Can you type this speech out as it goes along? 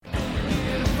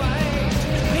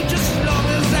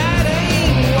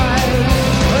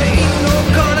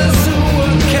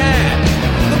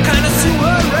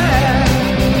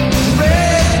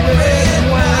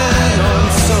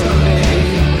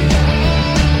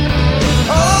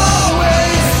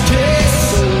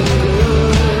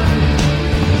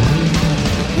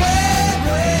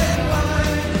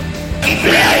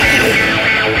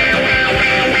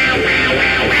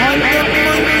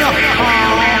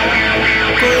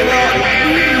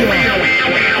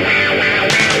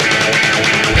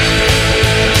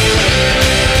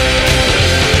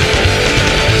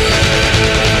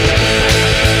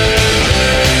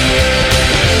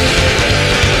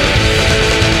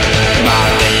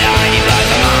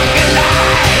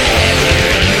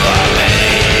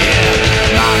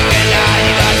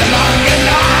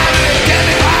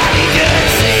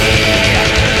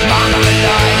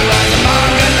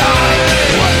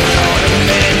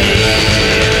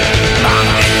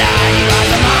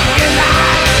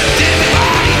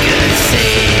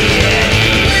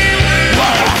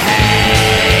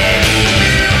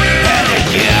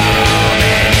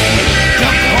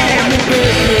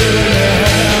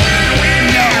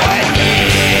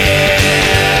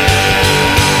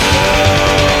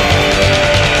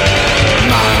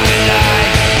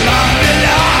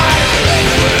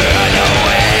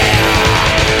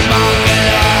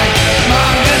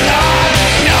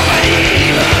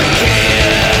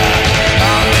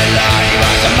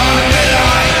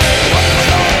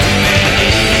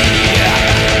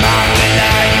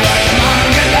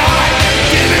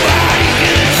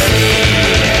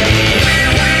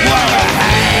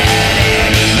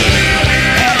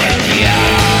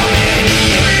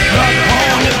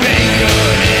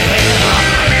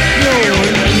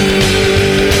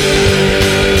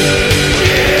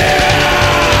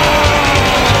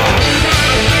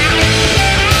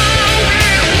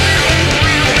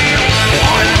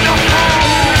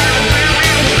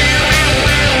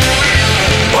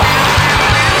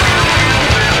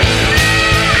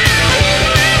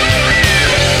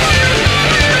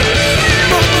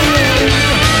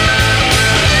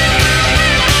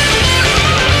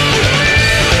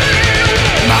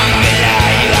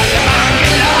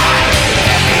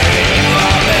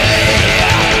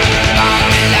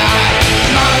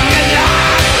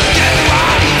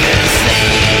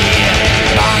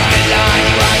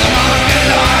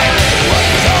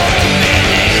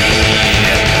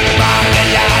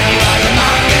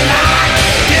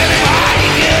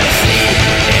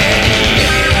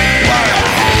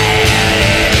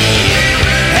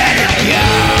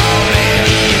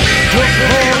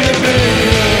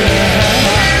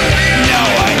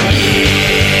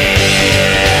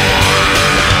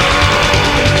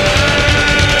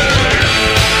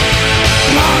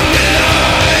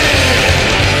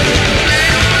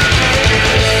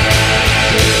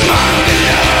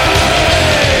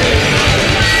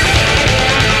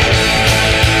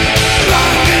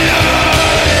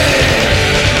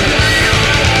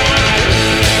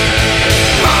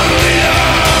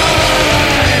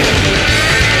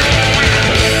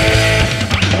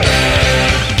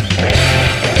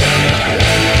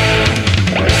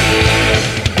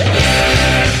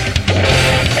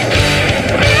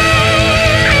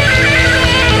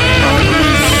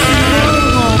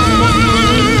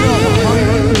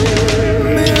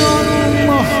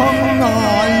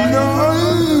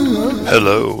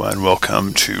and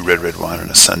welcome to Red Red Wine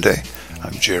on a Sunday.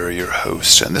 I'm Jerry, your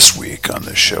host, and this week on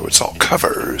this show it's all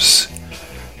covers,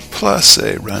 plus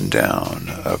a rundown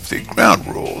of the ground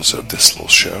rules of this little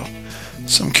show,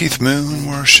 some Keith Moon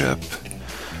worship,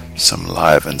 some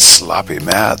live and sloppy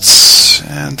mats,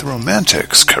 and the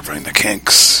romantics covering the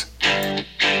kinks.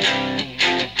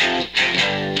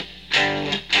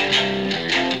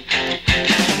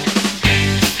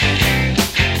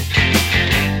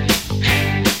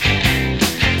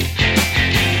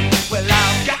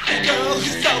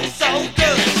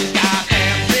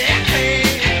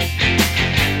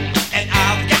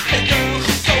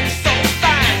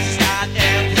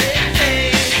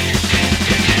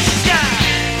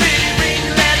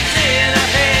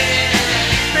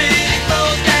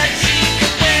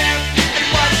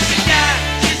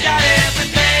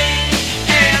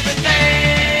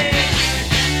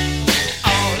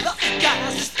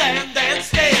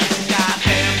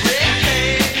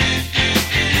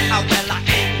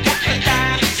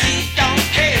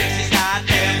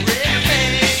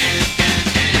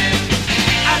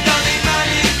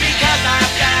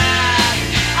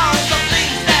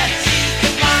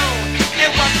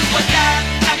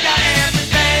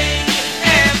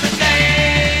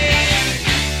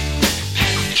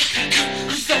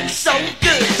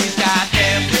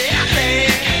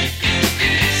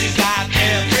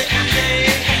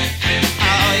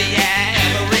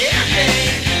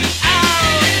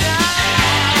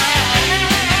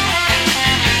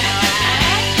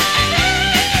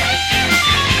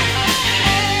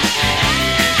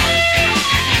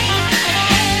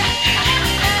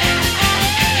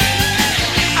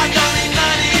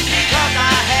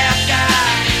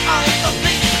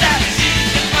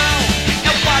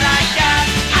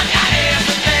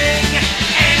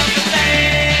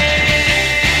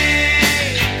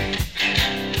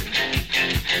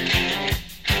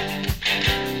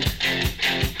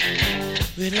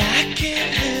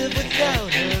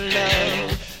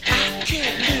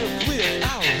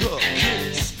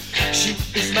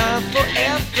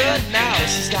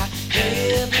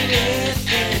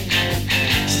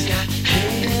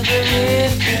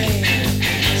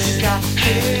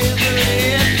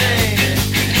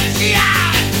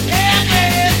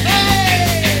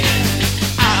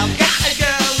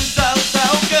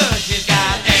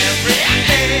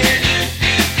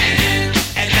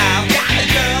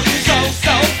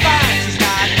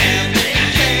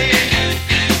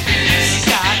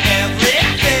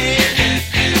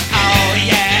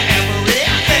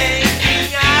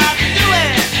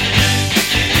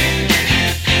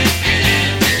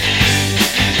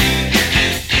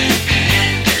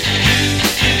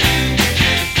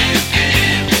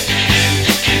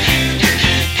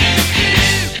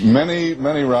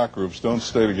 Many rock groups don't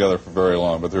stay together for very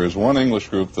long, but there is one English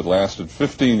group that lasted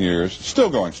 15 years, still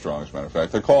going strong, as a matter of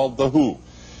fact. They're called The Who.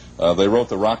 They wrote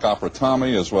the rock opera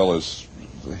Tommy, as well as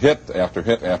hit after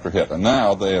hit after hit. And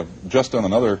now they have just done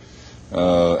another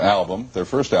album, their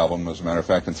first album, as a matter of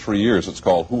fact, in 3 years. It's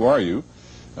called Who Are You?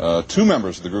 Two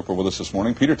members of the group are with us this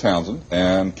morning, Peter Townsend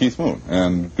and Keith Moon.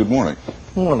 And good morning.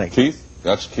 Good morning. Keith,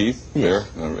 that's Keith there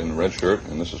in the red shirt,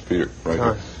 and this is Peter right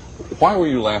here. Why were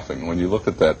you laughing when you looked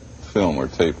at that film or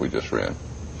tape we just read?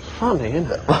 Funny,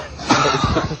 isn't it?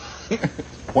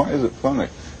 Why is it funny?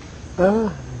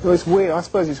 Well, it's weird. I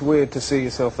suppose it's weird to see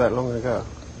yourself that long ago.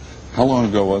 How long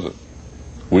ago was it?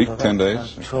 Week, 10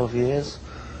 days? 12 years.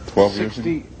 12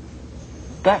 years?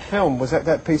 That film,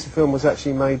 that piece of film was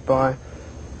actually made by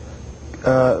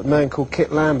a man called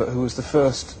Kit Lambert, who was the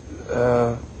first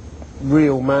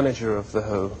real manager of The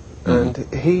Who. And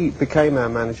he became our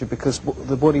manager because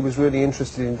what he was really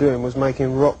interested in doing was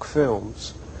making rock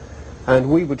films. And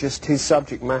we were just his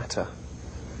subject matter.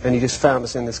 And he just found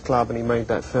us in this club and he made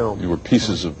that film. You were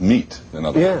pieces of meat, in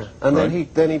other words. Yeah, and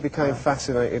right? then he became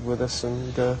fascinated with us.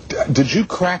 And did you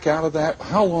crack out of that?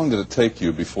 How long did it take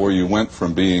you before you went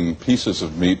from being pieces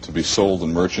of meat to be sold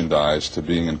and merchandised to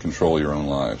being in control of your own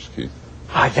lives, Keith?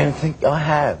 I don't think I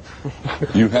have.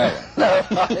 You haven't? No,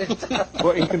 I don't.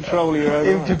 What, in control of your own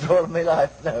In life? control of my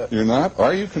life, no. You're not?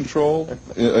 Are you in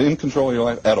control of your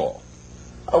life at all?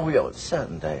 Oh, we are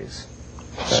certain days.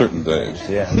 Certain days.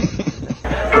 Yeah.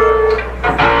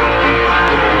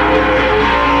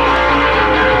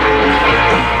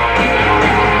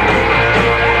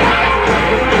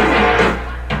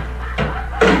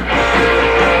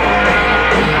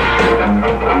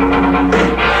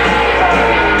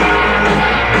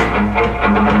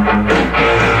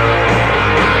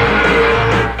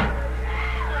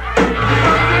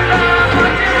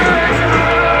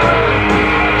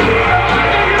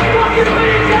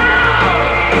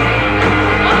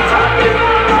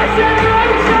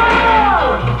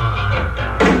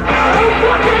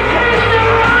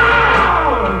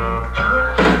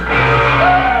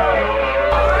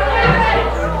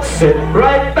 Sit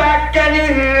right back and you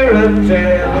hear a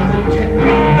tale of a jet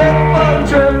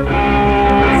trip.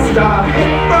 Start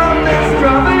hit from this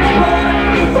tropic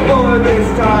port aboard this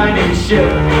tiny ship.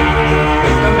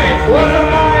 The mate was a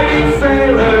mighty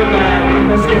sailor man,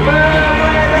 the skipper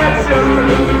played that ship.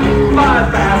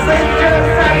 5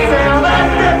 passengers that sailed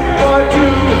that ship for 2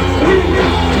 weeks.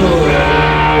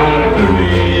 On a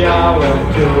 3-hour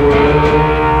tour.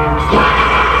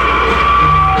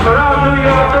 Around New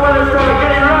York, the weather started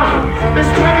getting rough. This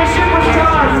tiny ship was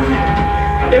tossed.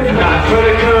 If not for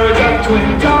the courage of Twin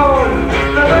Toad,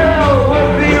 the whale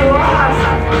would be lost.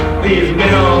 These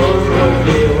minnows would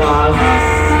be lost.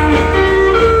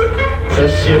 The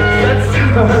ship that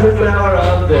started an hour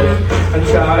of this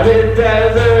uncharted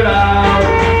desert out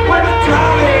with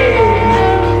Tommy,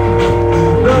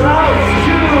 the louse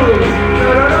too.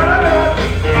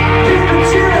 Take the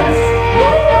chance,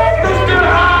 Mr.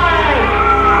 Hyde.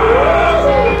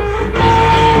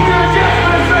 You're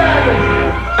Jefferson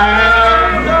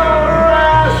and the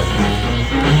rest.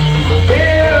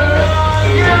 Here on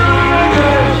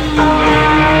Gilligan.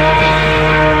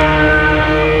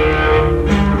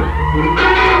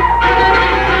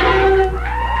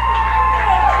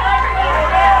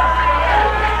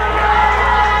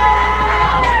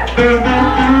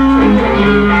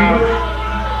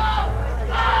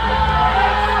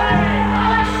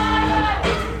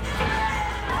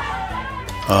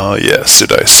 Oh yes,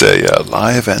 did I say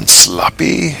live and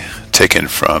sloppy? Taken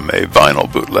from a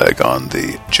vinyl bootleg on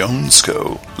the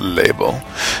Jonesco label.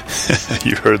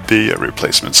 You heard the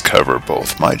replacements cover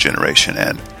both My Generation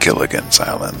and Gilligan's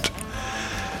Island.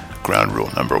 Ground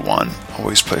rule number 1,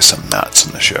 always play some Mats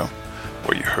in the show.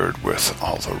 What you heard with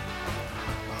all the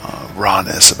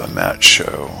rawness of a Matt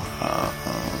show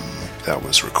that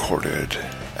was recorded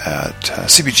at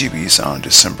CBGB's on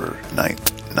December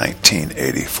 9th,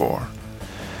 1984.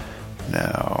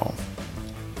 Now,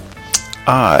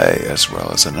 I, as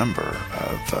well as a number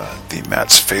of the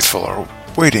Matt's faithful, are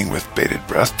waiting with bated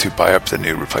breath to buy up the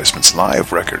new Replacements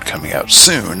Live record coming out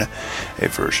soon, a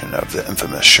version of the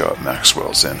infamous show at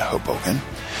Maxwell's in Hoboken.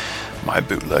 My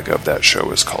bootleg of that show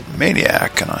is called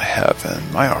Maniac, and I have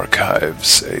in my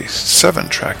archives a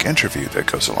 7-track interview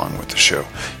that goes along with the show.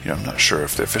 I'm not sure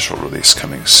if the official release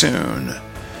coming soon, I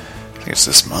think it's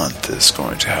this month, is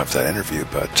going to have that interview,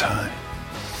 but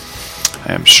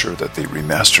I am sure that the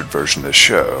remastered version of the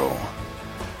show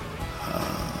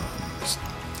is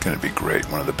going to be great.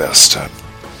 One of the best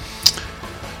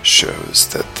shows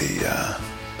that the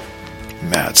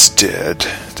Mats did,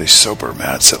 the sober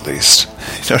Mats at least.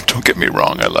 Don't get me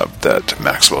wrong, I love that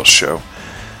Maxwell show.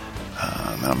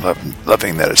 I'm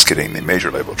loving that it's getting the major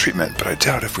label treatment, but I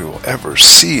doubt if we will ever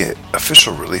see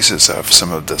official releases of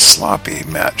some of the sloppy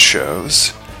Matt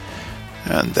shows,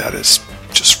 and that is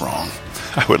just wrong.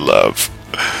 I would love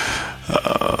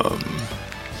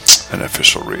an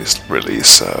official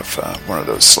release of one of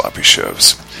those sloppy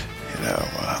shows.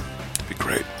 It'd be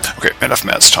great. Okay, enough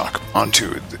Matt's talk. On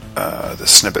to the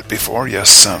snippet before. Yes,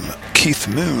 some Keith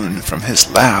Moon from his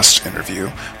last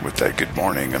interview with that Good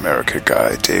Morning America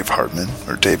guy, David Hartman,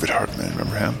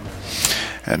 remember him?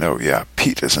 And oh yeah,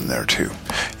 Pete is in there too.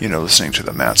 Listening to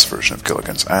the Matt's version of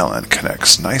Gilligan's Island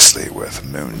connects nicely with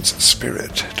Moon's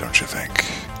spirit, don't you think?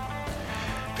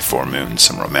 Before Moon,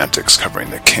 some Romantics covering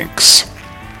the Kinks.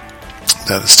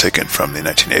 That is taken from the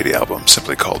 1980 album,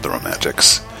 simply called The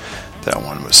Romantics. That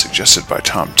one was suggested by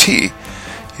Tom T.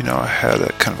 I had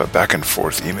a kind of a back and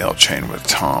forth email chain with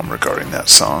Tom regarding that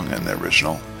song and the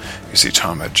original. You see,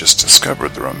 Tom had just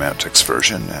discovered the Romantics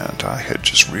version, and I had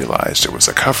just realized it was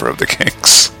a cover of the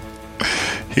Kinks.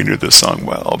 He knew the song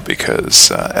well because,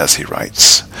 as he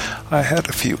writes, I had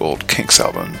a few old Kinks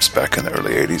albums back in the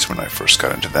early 80s when I first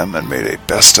got into them and made a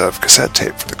best-of cassette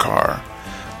tape for the car.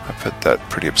 I put that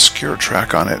pretty obscure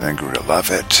track on it and grew to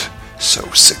love it. So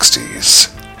 60s.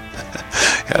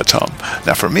 Yeah, Tom.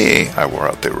 Now for me, I wore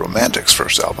out the Romantics'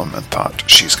 first album and thought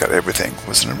She's Got Everything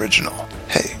was an original.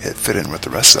 Hey, it fit in with the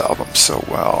rest of the album so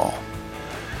well.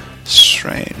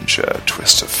 Strange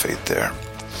twist of fate there.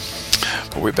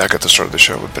 But way back at the start of the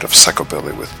show, a bit of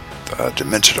psychobilly with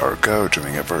Demented Argo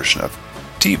doing a version of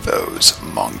Devo's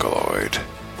Mongoloid.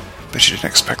 Bet you didn't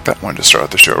expect that one to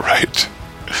start the show, right?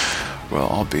 Well,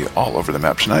 I'll be all over the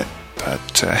map tonight,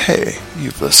 but hey,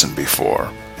 you've listened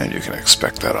before, and you can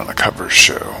expect that on a covers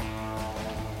show.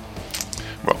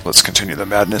 Well, let's continue the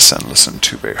madness and listen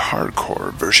to a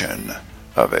hardcore version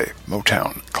of a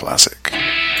Motown classic.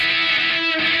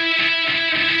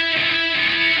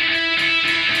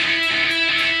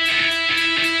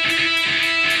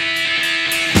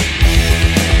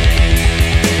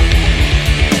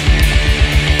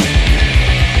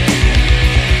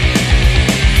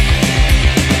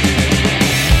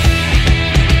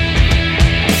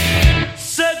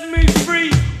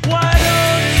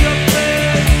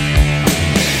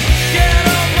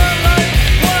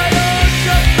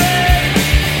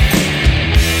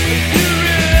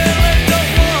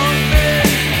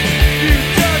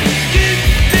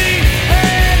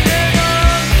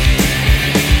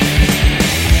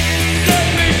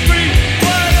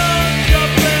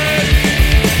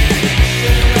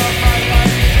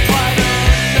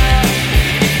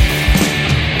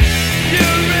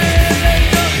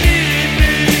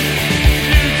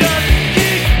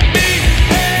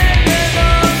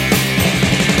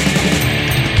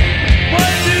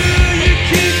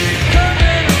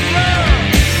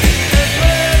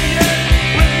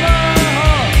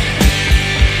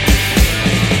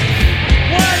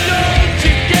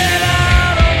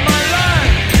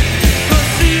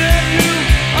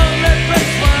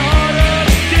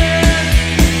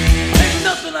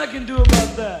 can do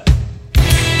about that?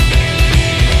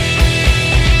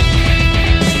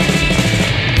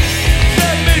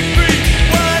 Set me free,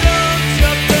 why don't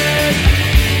you beg?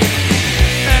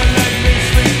 And let me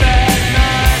sleep at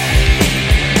night.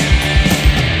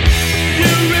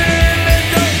 You really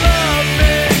don't love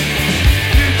me.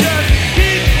 You just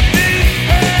keep me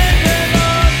hanging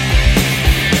on.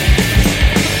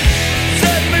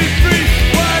 Set me free,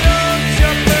 why don't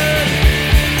you beg?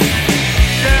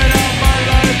 Get out my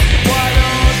life, why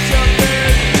don't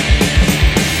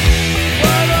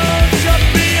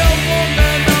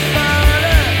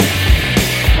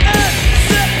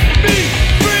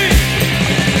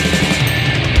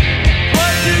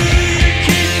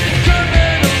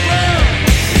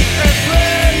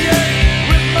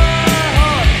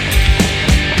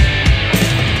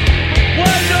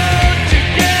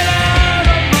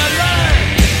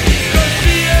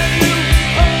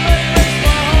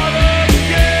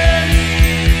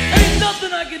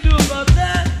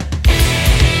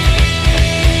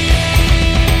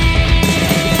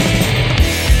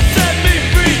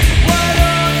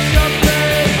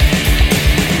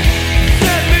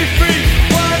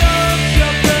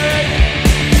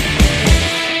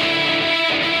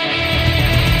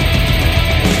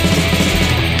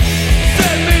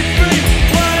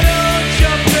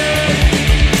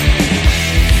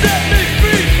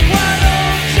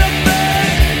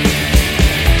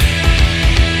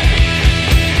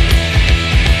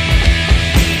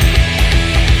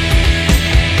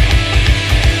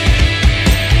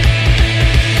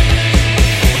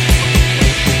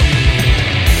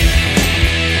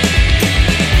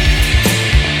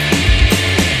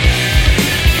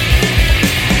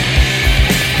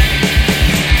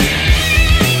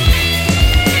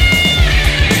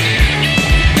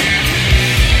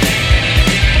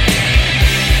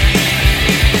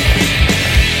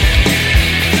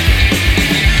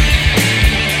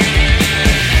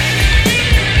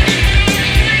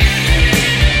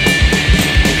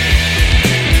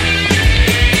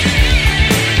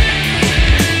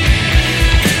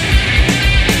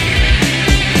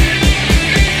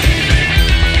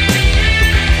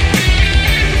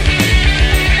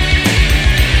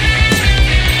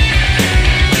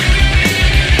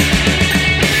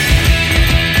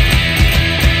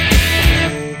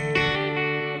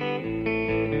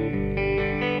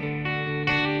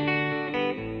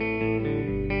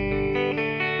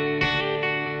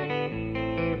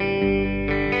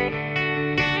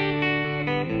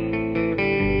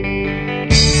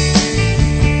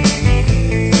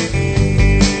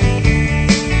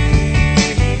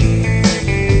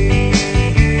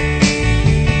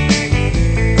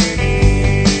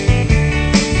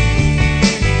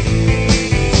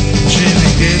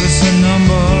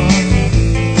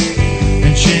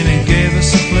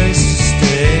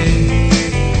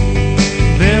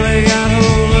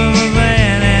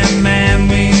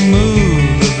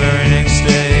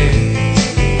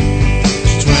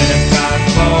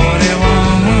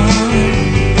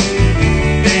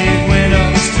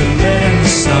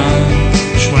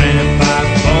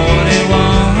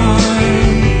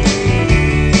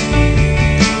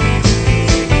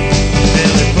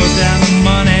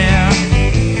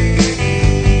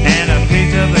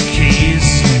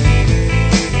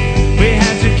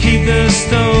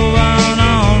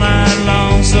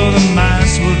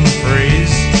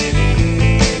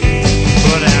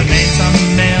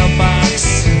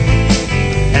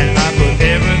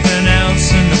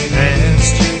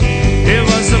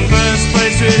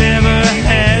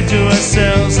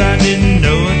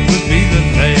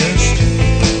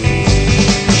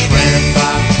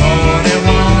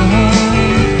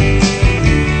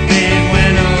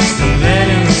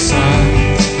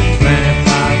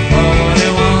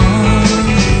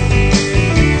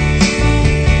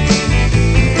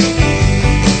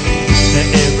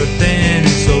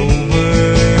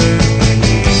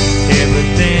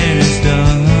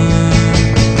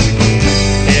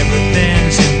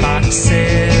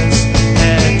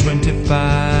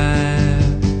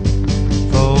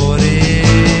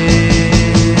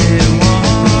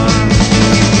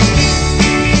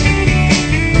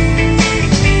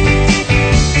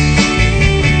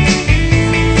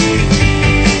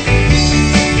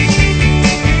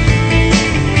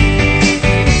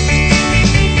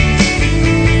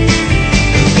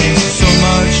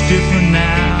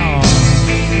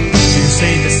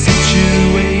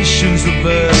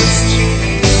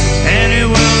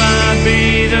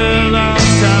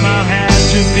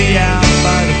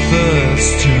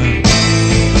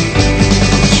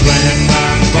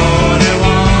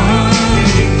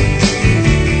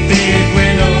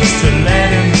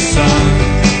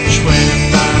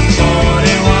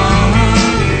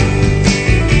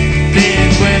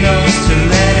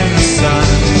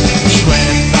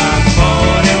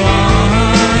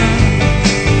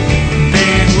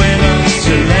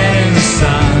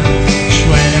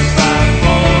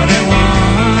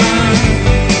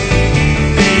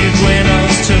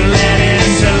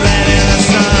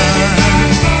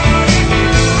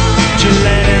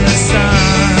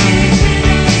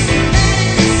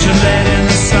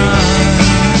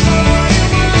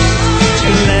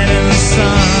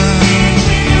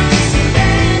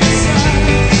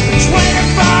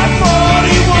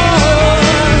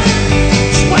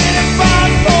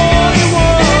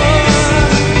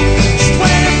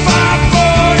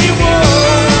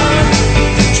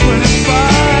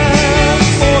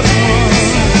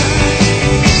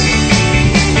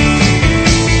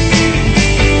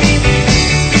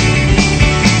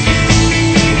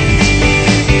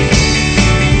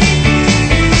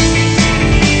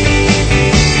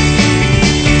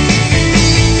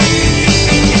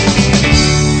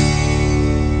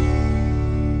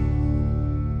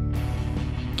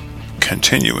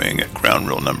Continuing at ground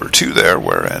rule number 2 there,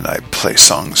 wherein I play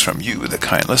songs from you, the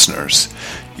kind listeners.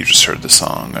 You just heard the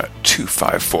song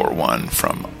 2541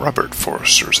 from Robert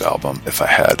Forster's album, If I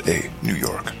Had a New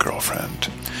York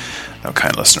Girlfriend. Now,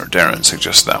 kind listener Darren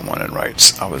suggested that one and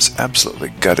writes, I was absolutely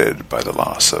gutted by the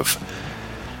loss of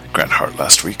Grant Hart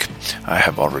last week. I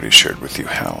have already shared with you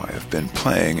how I have been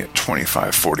playing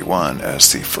 2541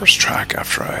 as the first track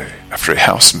after a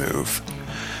house move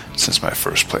since my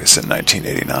first place in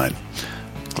 1989.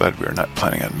 Glad we are not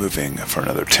planning on moving for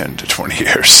another 10 to 20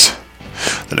 years.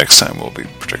 The next time will be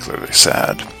particularly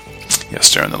sad.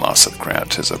 Yes, Darren, the loss of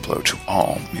Grant is a blow to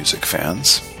all music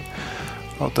fans.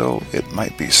 Although it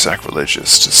might be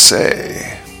sacrilegious to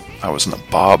say I was on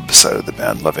the Bob side of the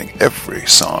band, loving every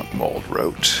song Mold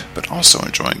wrote, but also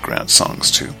enjoying Grant's songs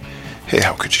too. Hey,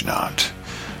 how could you not?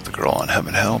 The Girl on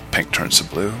Heaven Hill, Pink Turns to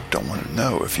Blue, Don't Want to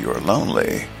Know If You Are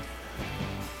Lonely.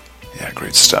 Yeah,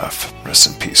 great stuff. Rest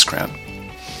in peace, Grant.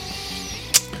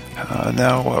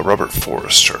 Now, Robert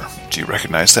Forster. Do you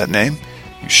recognize that name?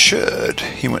 You should.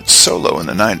 He went solo in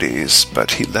the 90s,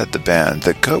 but he led the band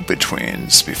The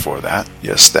Go-Betweens before that.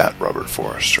 Yes, that Robert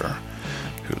Forster,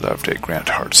 who loved a Grant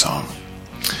Hart song.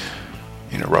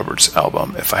 You know, Robert's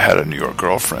album, If I Had a New York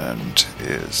Girlfriend,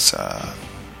 is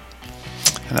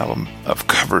an album of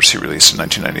covers he released in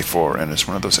 1994, and is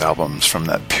one of those albums from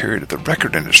that period of the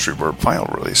record industry where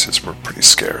vinyl releases were pretty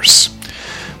scarce.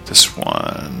 This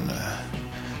one,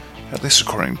 at least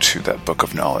according to that book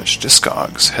of knowledge,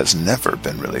 Discogs, has never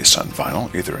been released on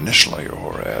vinyl, either initially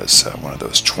or as one of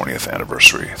those 20th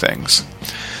anniversary things.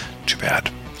 Too bad.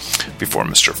 Before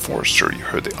Mr. Forster, you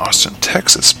heard the Austin,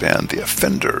 Texas band The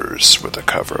Offenders with a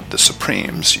cover of The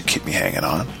Supremes' You Keep Me Hanging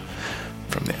On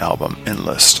from the album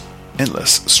Endless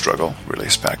Struggle,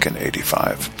 released back in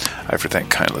 '85. I have to thank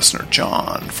kind listener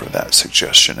John for that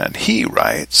suggestion, and he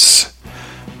writes,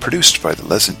 produced by the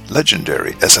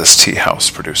legendary SST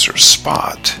House producer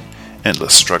Spot,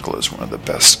 Endless Struggle is one of the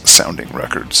best sounding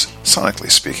records, sonically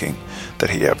speaking,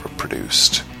 that he ever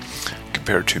produced.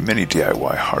 Compared to many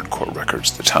DIY hardcore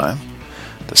records at the time,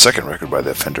 the second record by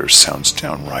The Offenders sounds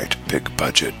downright big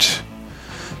budget.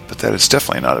 But that is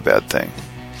definitely not a bad thing.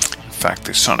 In fact,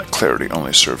 the sonic clarity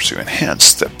only serves to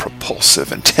enhance the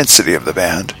propulsive intensity of the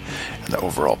band and the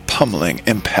overall pummeling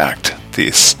impact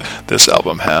this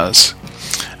album has.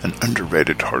 An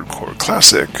underrated hardcore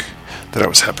classic that I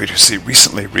was happy to see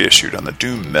recently reissued on the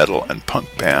doom metal and punk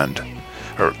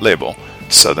label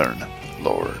Southern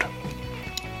Lord.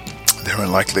 Their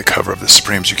unlikely cover of The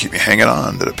Supremes' You Keep Me Hanging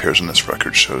On that appears on this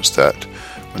record shows that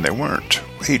when they weren't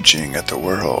raging at the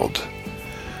world,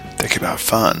 they could have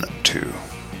fun too.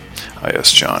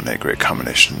 Yes, John, a great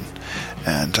combination.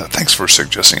 And thanks for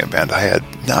suggesting a band I had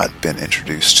not been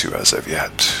introduced to as of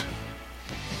yet.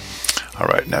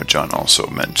 Alright, now John also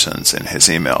mentions in his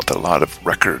email that a lot of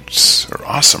records, or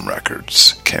awesome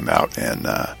records, came out in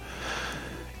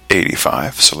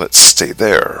 '85, so let's stay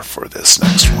there for this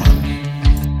next one.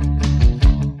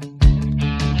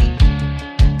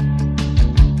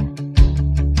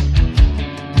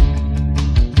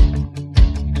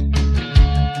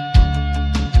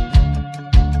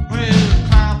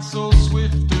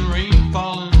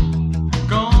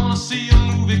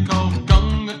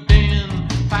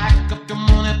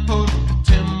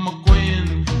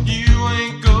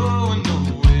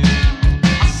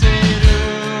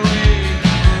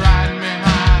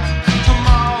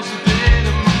 Tomorrow's the day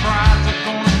that my pride's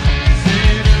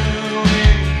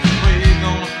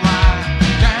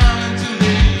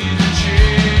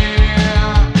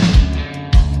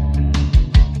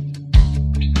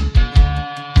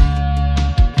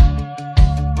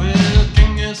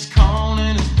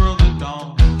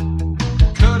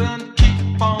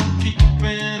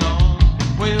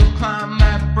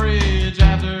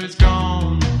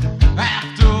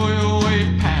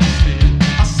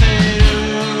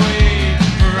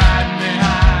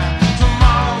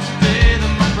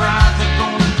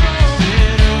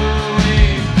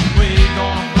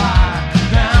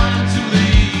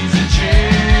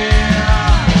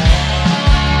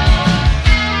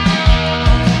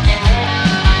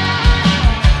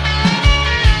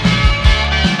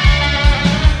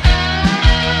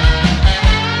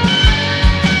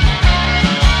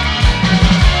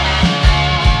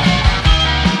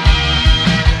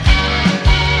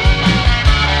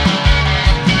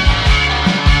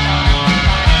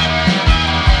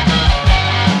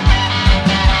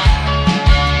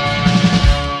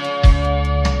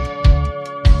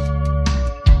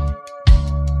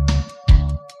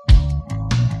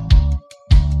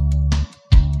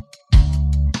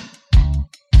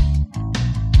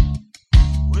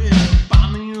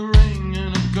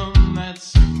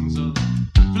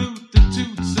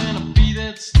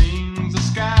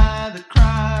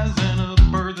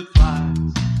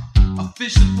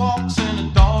walks and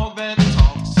a dog that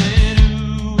talks. Said,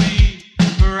 ooh,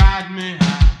 ride me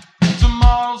high.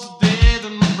 Tomorrow's the day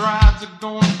that my brides are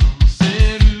gonna come.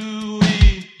 Said, ooh,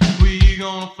 we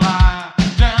gonna fly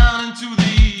down into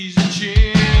the easy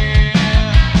chair.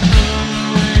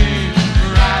 Ooh,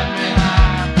 ride me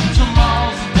high.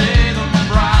 Tomorrow's the day that my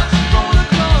brides are gonna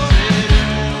come. Said,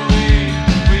 ooh,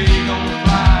 we gonna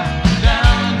fly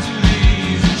down into the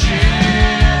easy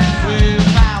chair. With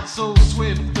clouds so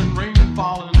swift and rain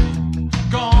falling in.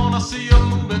 Gonna see a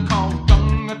movie called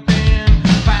Gunga Din.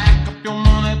 Back up your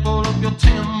money, put up your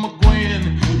Tim McGuinn.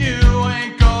 You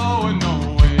ain't going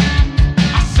nowhere.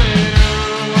 I said,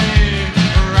 ooh,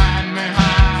 ride me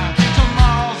high.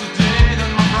 Tomorrow's the day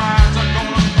that my brides are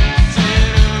gonna come.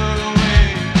 Said, ooh,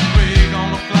 we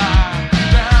gonna fly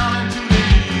down into the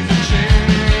easy chair.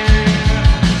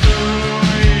 Ooh,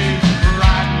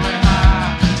 ride me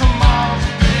high. Tomorrow's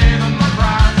the day that my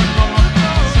brides are gonna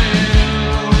come. Said,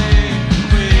 ooh,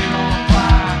 we gonna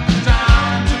fly down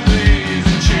into the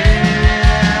easy chair.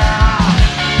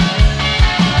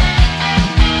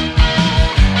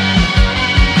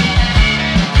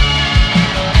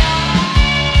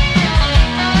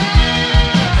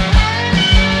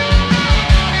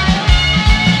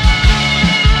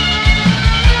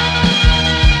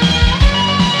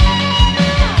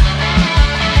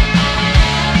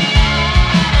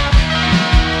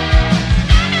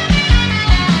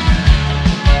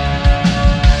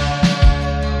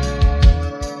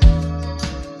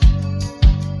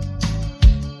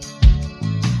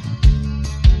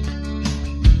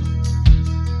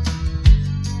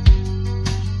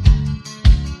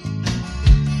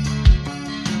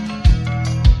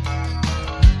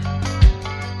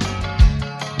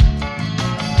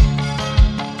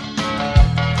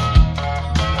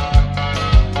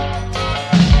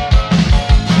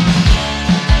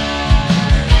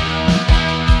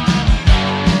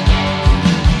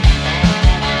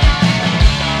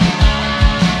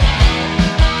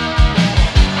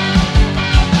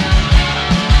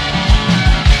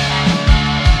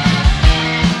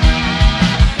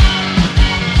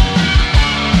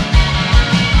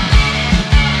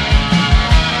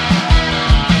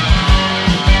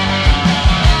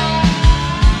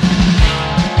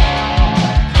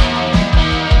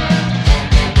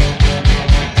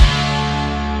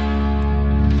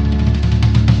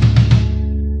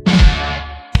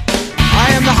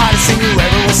 I am the hottest thing you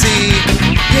ever will see.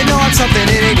 You know I'm something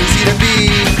it ain't easy to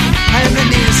be. I am the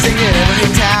neatest thing that ever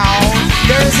hit town.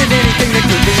 There isn't anything that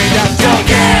could be made up. Don't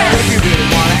care if you really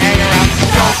wanna hang around.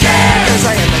 Don't care, cause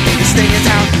I am the neatest thing in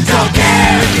town. Don't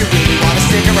care if you really wanna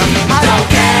stick around. I don't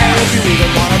care if you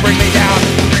even wanna bring me down.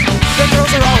 The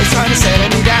girls are always trying to settle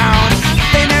me down.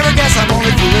 They never guess I'm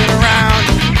only fooling around.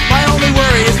 My only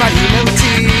worry is my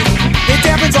humility. It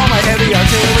dampens all my heavy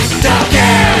artillery. Don't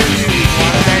care if you even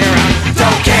wanna hang around.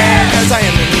 Don't care, cause I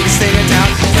am the neatest thing in town.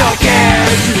 Don't care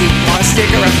if you even wanna stick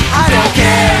around. I don't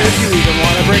care if you even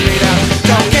wanna bring me down.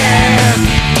 Don't care.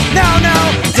 No, no,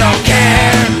 don't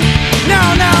care. No,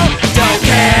 no, don't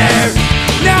care.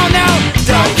 No, no,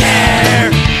 don't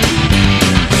care.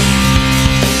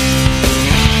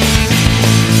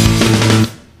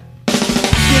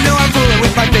 You know I'm fooling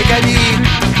with my fake ID,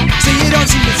 so you don't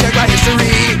seem to check my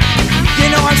history. You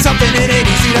know I'm something it ain't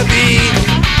easy to be.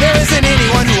 There isn't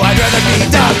anyone who I'd rather be.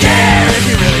 Don't care if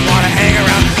you really wanna hang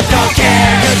around. Don't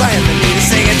care, cause I am the neatest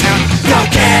thing in town.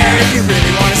 Don't care if you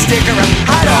really wanna stick around.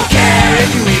 I don't care if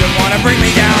you even wanna bring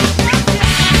me down.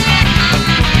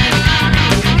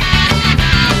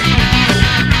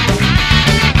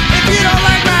 If you don't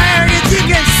like my arrogance, you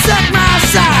can suck my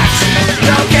socks.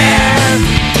 Don't care.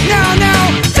 No, no,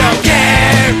 don't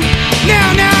care.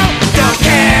 No, no, don't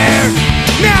care.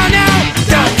 No, no,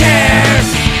 don't care.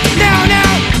 No, no,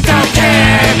 don't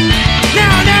care. No,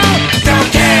 no,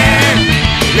 don't care.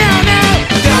 No, no,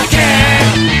 don't care.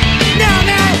 No,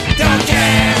 no, don't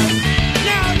care.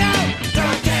 No, no,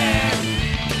 don't care.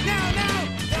 No, no,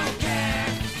 don't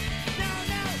care. No,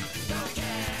 no, don't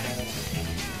care.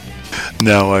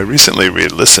 Now, I recently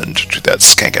re-listened to that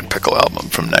Skank and Pickle album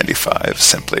from '95,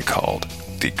 simply called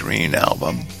The Green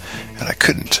Album, and I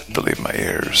couldn't believe my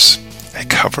ears. A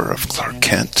cover of Clark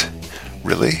Kent?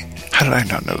 Really? How did I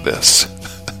not know this?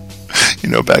 You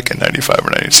know, back in '95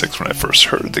 or '96 when I first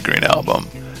heard The Green Album,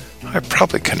 I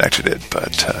probably connected it,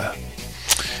 but,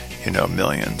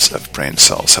 millions of brain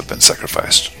cells have been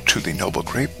sacrificed to the noble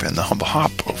grape and the humble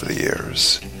hop over the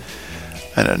years.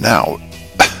 And now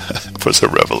was a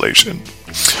revelation.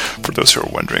 For those who are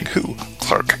wondering who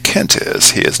Clark Kent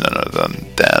is, he is none other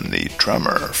than the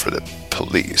drummer for the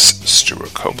Police,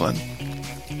 Stuart Copeland.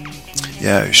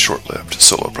 Yeah, a short-lived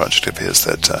solo project of his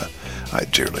that I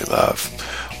dearly love.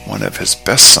 one of his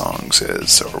best songs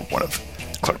is, or one of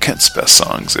Clark Kent's best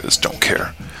songs is Don't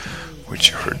Care, which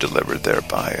you heard delivered there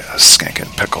by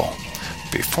Skankin' Pickle.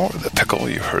 Before the Pickle,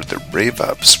 you heard the Rave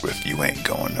Ups with You Ain't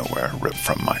Going Nowhere, ripped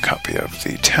from my copy of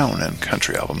the Town and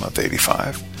Country album of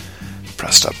 '85,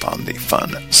 pressed up on the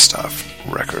Fun Stuff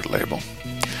record label.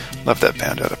 Love that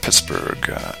band out of Pittsburgh,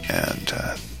 and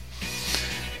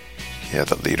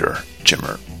the leader,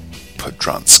 Jimmer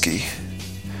Podronsky,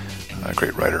 a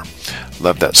great writer.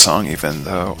 Love that song, even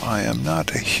though I am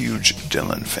not a huge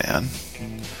Dylan fan.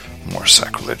 More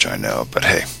sacrilege, I know, but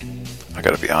hey, I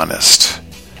gotta be honest.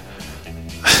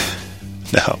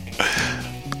 No.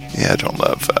 Yeah, I don't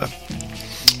love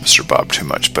Mr. Bob too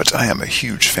much, but I am a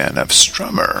huge fan of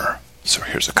Strummer. So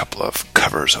here's a couple of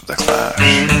covers of The Clash.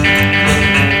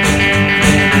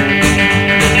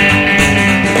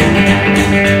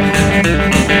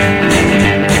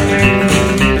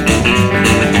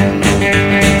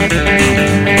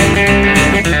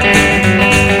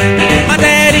 My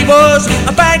daddy was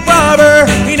a bank robber.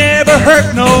 He never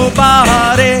hurt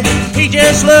nobody. He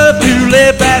just loved to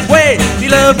live that way. He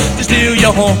loved to steal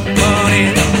your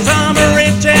money. Some are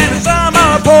rich and some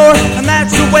are poor, and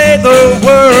that's the way the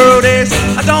world is.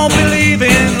 I don't believe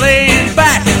in laying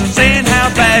back, saying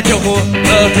how bad your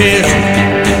luck is.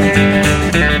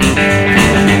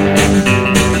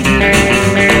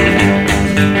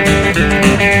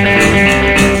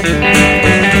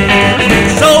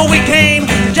 So we came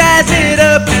to jazz it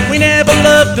up. We never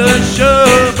loved the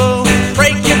shovel.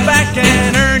 Break your back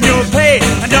and earn your pay,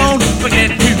 and don't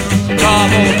forget to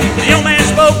gobble. The old man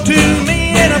spoke to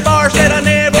me in a bar, said I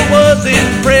never was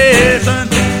in prison.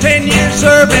 10 years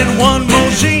serving one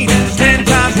machine, 10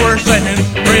 times worse than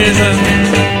prison.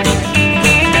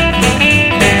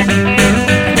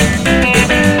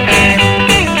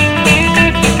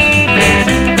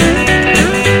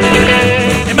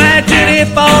 Imagine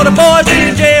if all the boys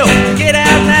in jail get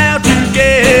out now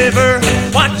together.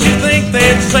 What you think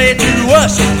they'd say to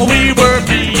us when we were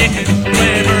being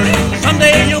clever?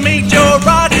 Someday you'll meet your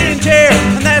rocking chair,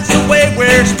 and that's the way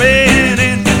we're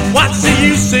spinning. What's the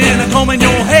use in combing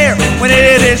your hair when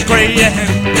it is gray and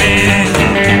thin?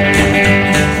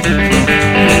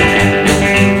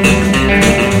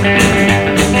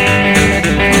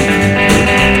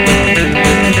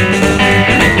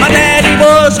 My daddy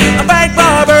was a bank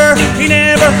robber. He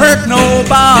never hurt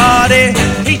nobody.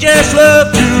 He just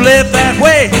loved to live that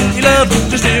way. He loved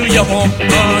to steal your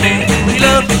money. He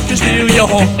loved to steal your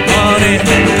money.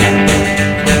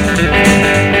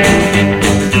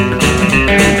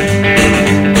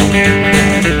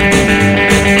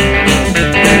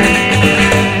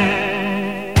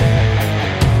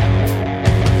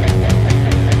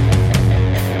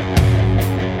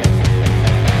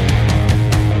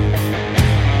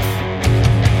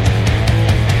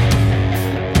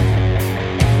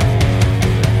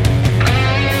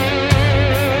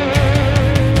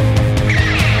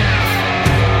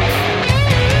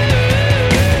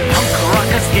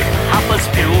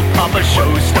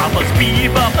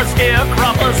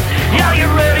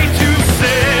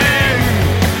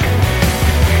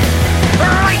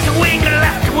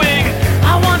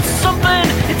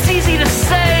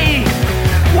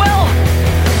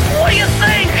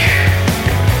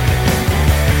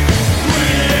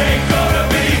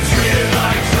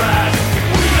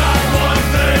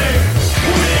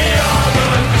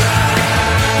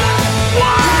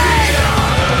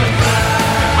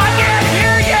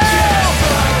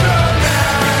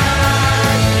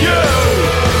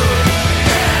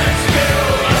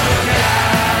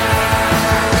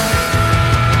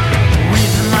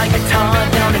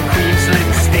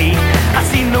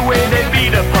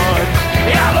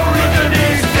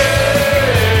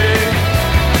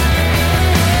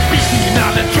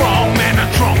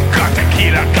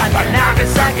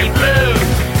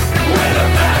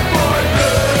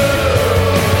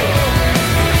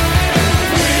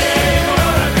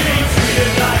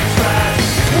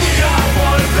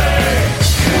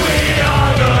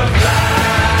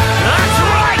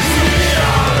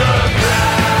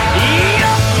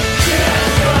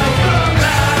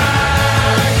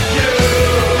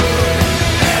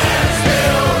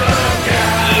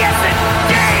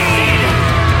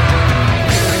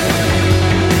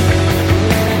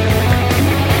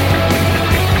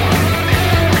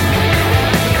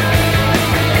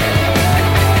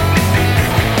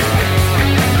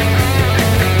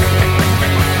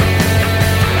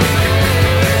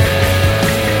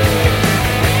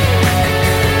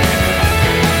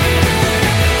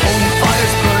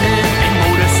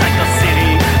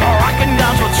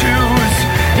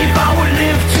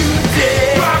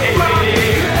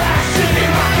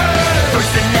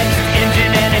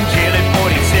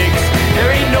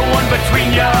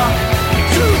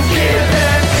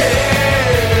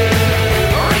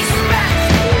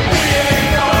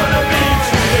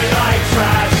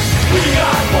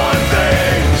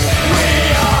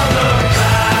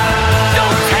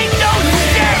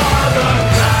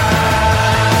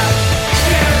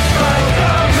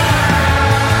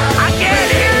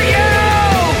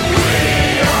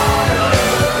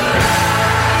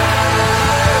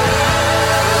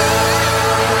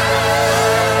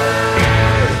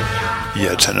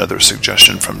 Yet another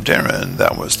suggestion from Darren.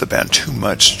 That was the band Too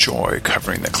Much Joy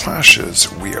covering The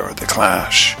Clash's We Are the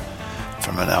Clash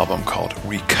from an album called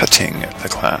Recutting the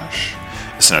Clash.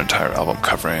 It's an entire album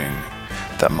covering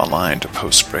that maligned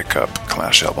post-breakup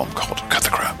Clash album called Cut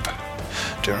the Crap.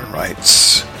 Darren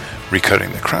writes,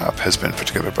 Recutting the Crap has been put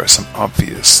together by some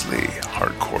obviously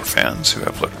hardcore fans who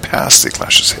have looked past the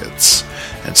Clash's hits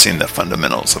and seen the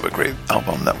fundamentals of a great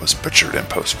album that was butchered in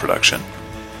post-production.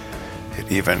 It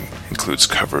even includes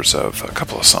covers of a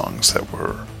couple of songs that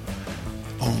were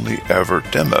only ever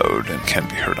demoed and can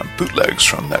be heard on bootlegs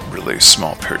from that really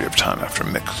small period of time after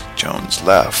Mick Jones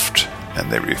left,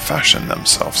 and they refashioned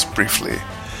themselves briefly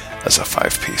as a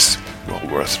 5-piece. Well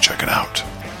worth checking out.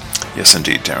 Yes,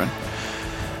 indeed, Darren.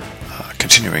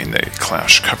 Continuing the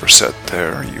Clash cover set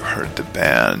there, you heard the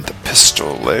band the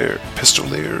Pistoliers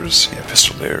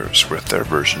with their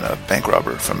version of Bank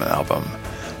Robber from an album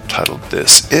titled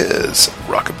This Is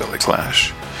Rockabilly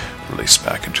Clash, released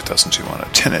back in 2002 on a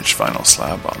 10-inch vinyl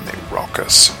slab on the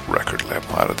Raucous record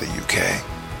label out of the UK.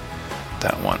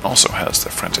 That one also has the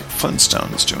Frantic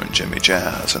Flintstones doing Jimmy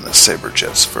Jazz and the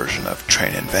Saberjets version of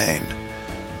Train in Vain,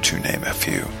 to name a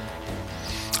few.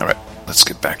 Alright, let's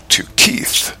get back to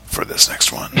Keith for this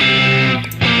next one.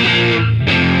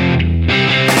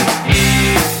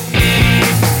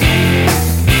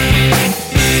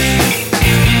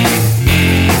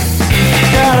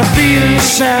 Got a feeling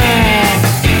inside,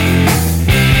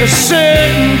 a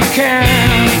certain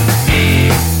kind.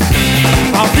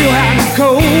 I feel hot and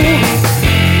cold,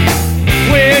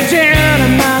 way down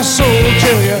in my soul.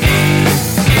 Till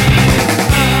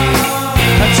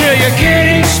you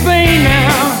can't explain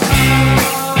now.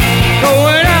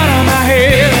 Going out of my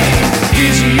head,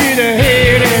 dizzy in the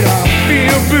head, and I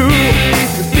feel blue.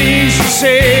 The things you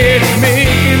said are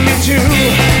making me too.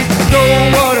 I know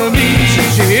what it means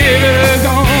since you're ever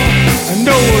gone. I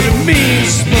know what it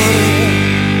means, but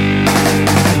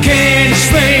I can't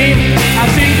explain. I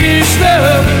think it's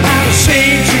love I'm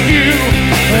saying to you,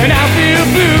 and I feel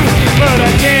blue, but I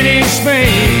can't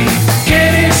explain.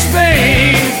 Can't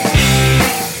explain.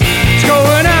 It's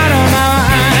going out of my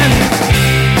mind.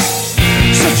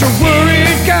 Such a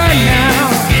worried guy now.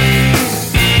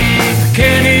 I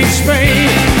can't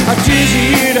explain. I'm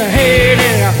dizzy in the head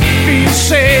and I feel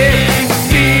sad.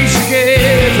 Things you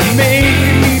get are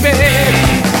making me bad.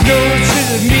 I know it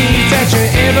doesn't mean that you're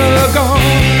ever gone.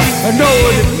 I know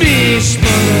what it means,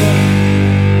 but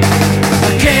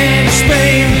I can't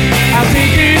explain. I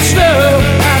think it's love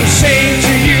I'm saying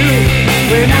to you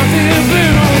when I feel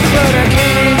blue, but I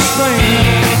can't explain.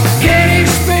 Can't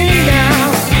explain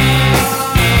now.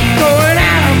 Going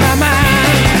out of my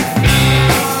mind.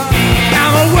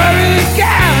 I'm a worried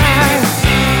guy.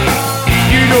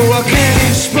 You know I can't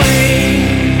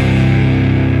explain.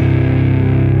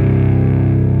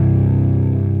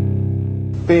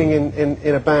 Being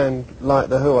in a band like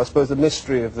The Who, I suppose the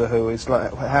mystery of The Who is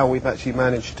like how we've actually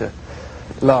managed to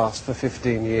last for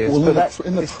 15 years. Well, but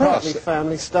in the it's press, partly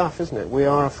family stuff, isn't it? We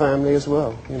are a family as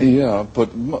well. You know? Yeah, but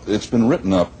it's been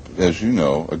written up, as you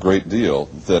know, a great deal,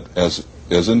 that as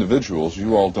individuals,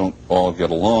 you all don't all get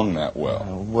along that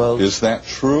well. Well, is that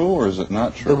true, or is it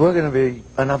not true? there were going to be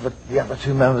the other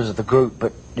two members of the group,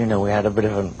 but, you know, we had a bit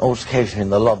of an altercation in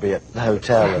the lobby at the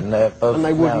hotel, and they're both And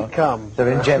they wouldn't now, come. They're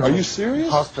in general Are you serious?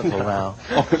 hospital now.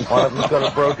 One of them's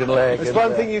got a broken leg. There's and,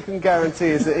 one thing you can guarantee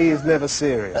is that he is never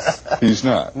serious. He's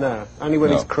not? No, only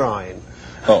when No. he's crying.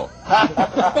 Oh.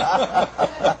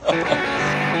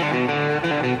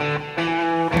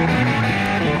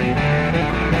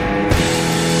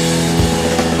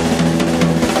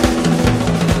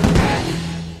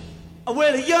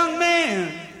 Well, a young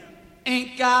man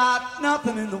ain't got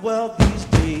nothing in the world these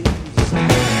days.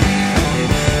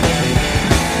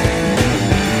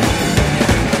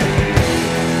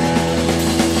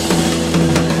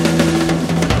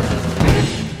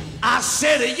 I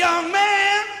said a young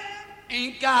man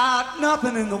ain't got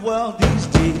nothing in the world these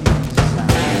days.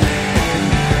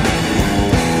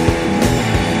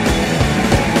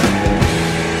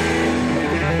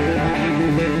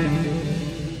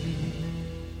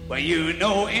 Well, you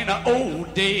know, in the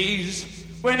old days,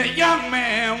 when a young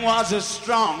man was a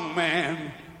strong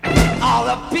man, all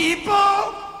the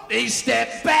people, they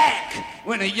stepped back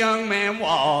when a young man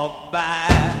walked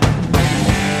by.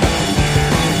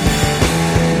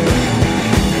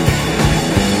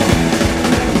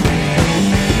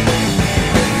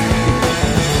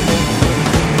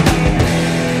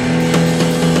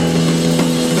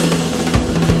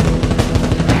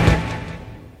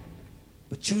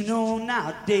 But you know,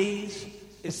 nowadays,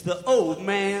 it's the old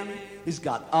man, he's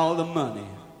got all the money.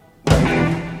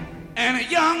 And a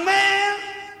young man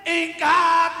ain't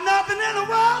got nothing nothing in the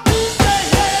world these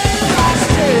days. I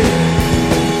say,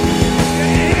 you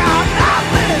ain't got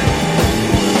nothing.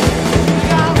 You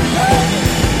got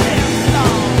nothing, no.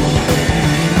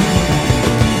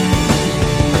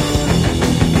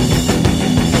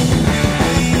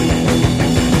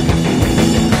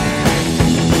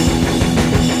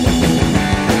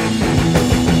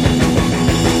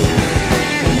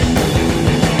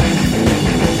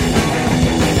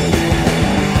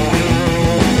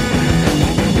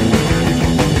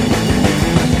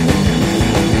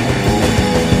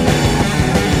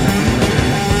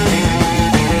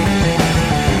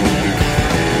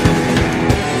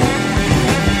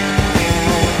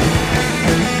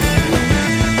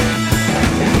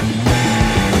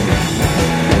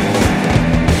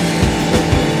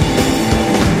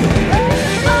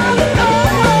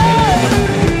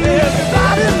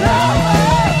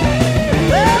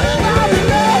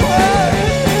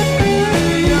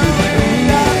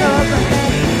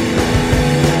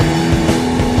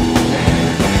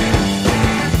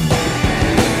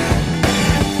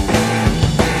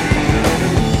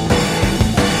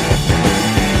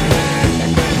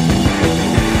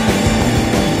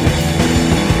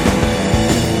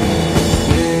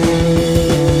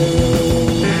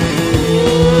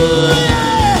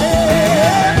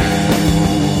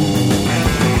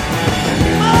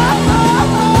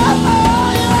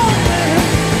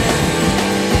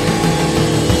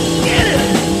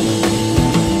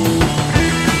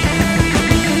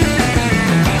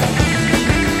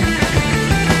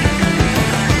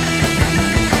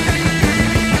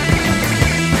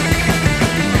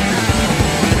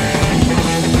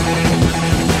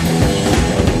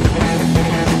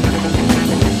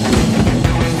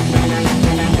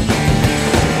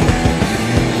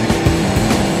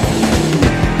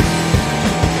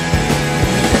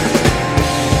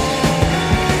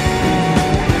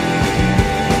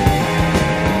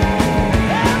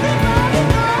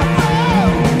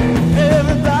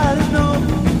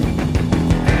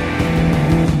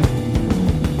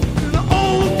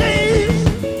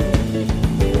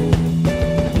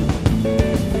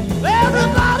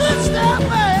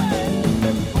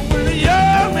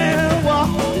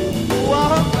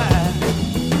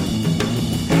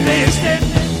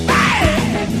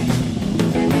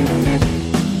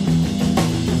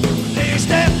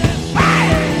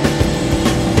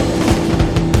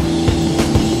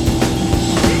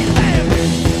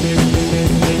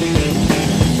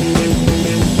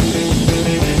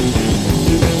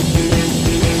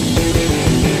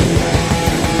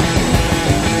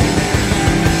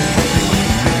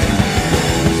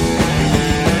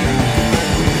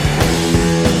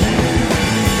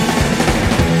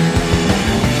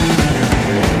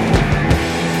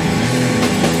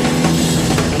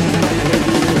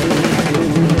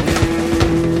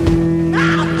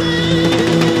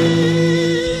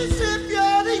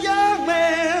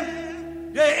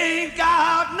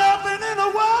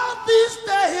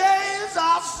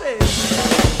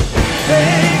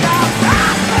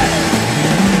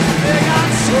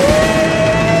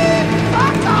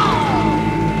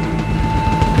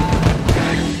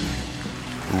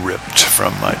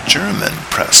 From my German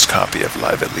pressed copy of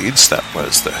Live at Leeds, that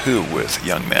was The Who with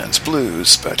Young Man's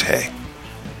Blues, but hey,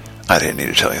 I didn't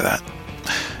need to tell you that.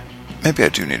 Maybe I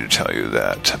do need to tell you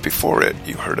that before it,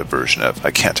 you heard a version of I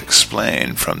Can't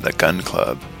Explain from the Gun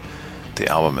Club. The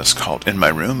album is called In My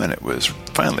Room, and it was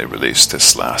finally released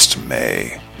this last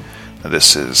May. Now,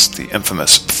 this is the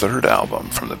infamous third album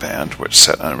from the band, which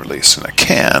sat unreleased in a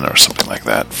can or something like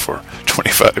that for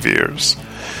 25 years.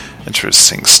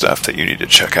 Interesting stuff that you need to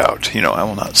check out. You know, I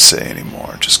will not say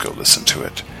anymore. Just go listen to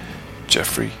it.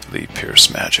 Jeffrey Lee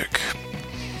Pierce Magic.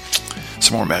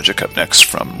 Some more magic up next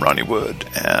from Ronnie Wood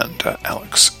and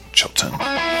Alex Chilton.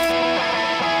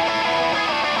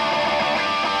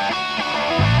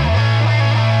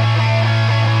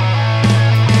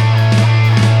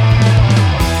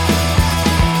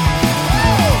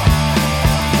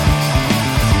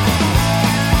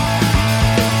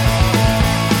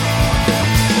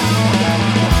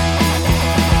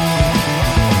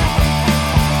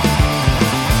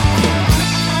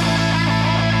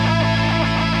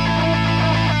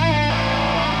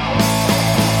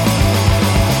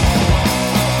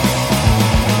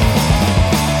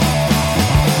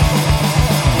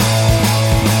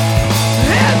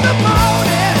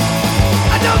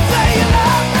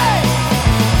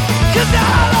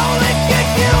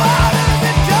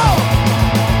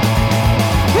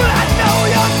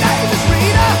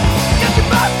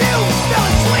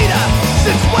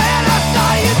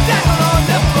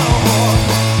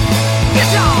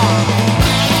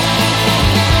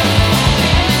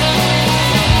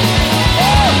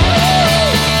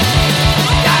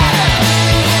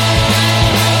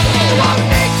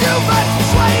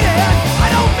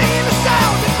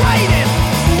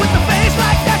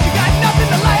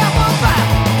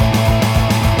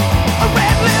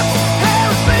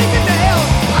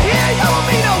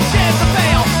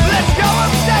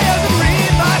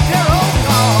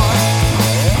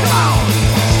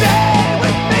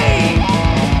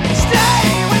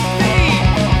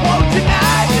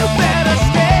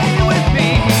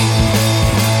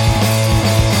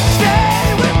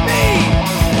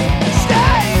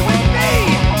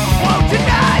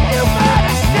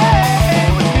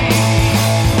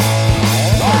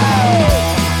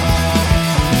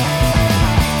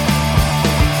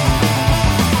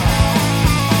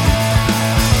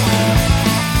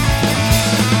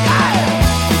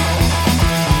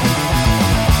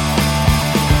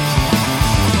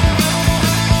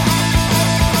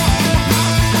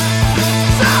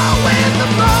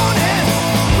 morning.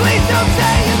 Please don't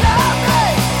say you love me,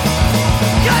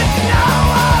 'cause you know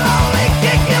I'll only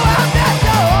kick you out that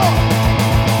door.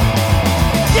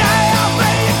 Yeah, I'll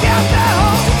pay you cab that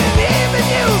home. You can even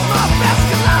use my best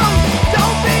cologne.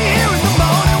 Don't be here in the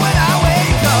morning when I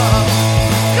wake up.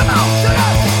 Come on,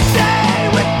 sugar, stay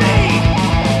with me.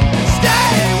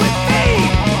 Stay with me.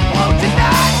 Oh,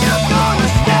 tonight you're gonna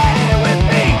stay with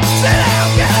me. Sit down,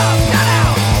 get up, get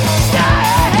out.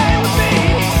 Stay with me.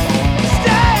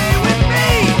 Stay with me.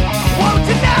 Oh,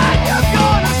 tonight you're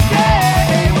gonna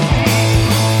stay with me.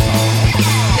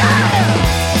 Yeah.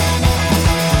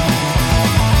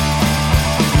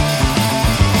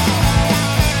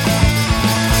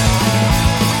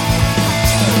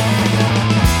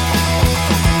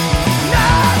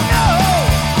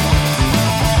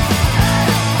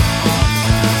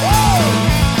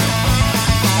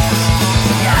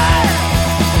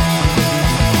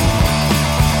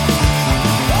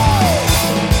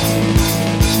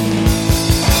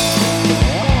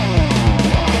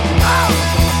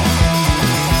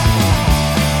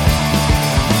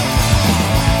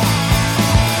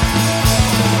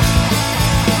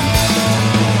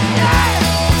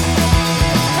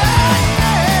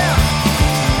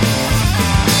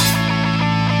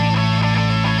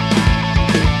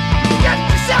 Get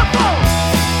yourself on.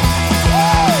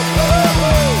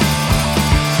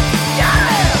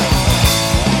 Yeah.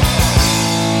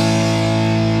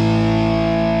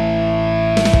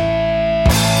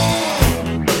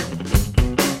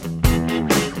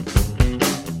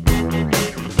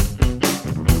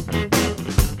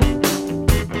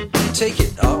 Take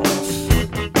it off.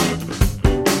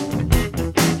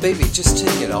 Baby, just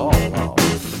take it all off.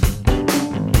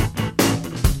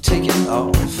 Take it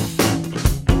off.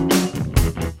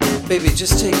 Baby,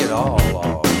 just take it all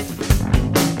off.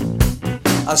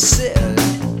 I said,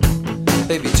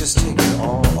 baby, just take it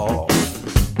all off.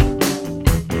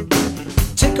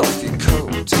 Take off your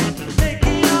coat. Take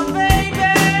it off, baby.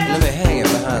 Let me hang it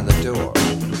behind the door.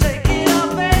 Take it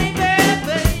off, baby,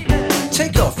 baby.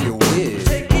 Take off your wig.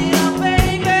 Take it off,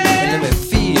 baby. And let me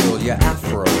feel your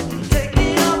afro. Take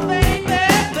it off, baby,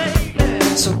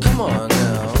 baby. So come on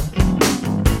now.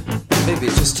 Baby,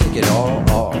 just take it all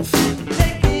off.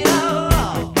 Take it all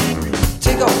off.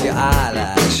 Take off your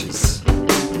eyelashes.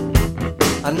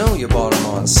 I know you bought them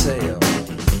on sale.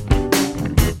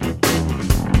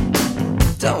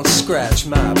 Don't scratch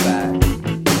my back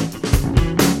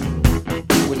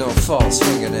with no false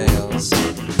fingernails.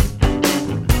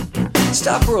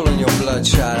 Stop rolling your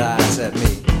bloodshot eyes at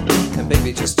me. And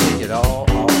baby, just take it all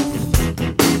off.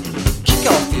 Kick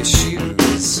off your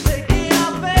shoes Take it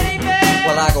off, baby.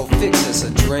 while I go fix us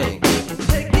a drink.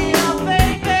 Take it off,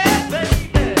 baby,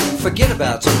 baby. Forget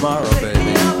about tomorrow,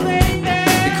 baby,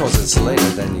 because it's later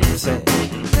than you think.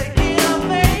 Take it off,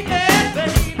 baby,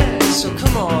 baby. So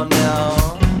come on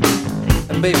now,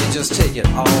 and baby, just take it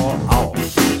all off.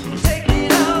 Take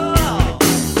it all off.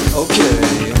 Okay.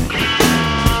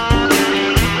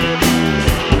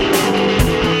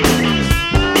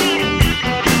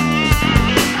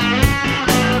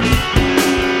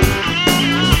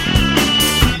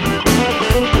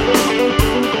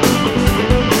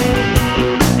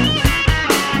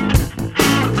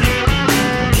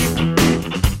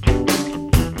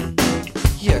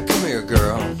 Yeah, come here,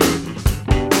 girl.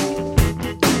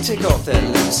 Take off that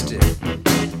lipstick,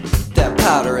 that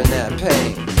powder and that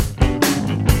paint.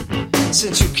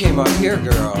 Since you came up here,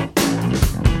 girl,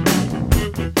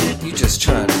 you just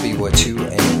trying to be what you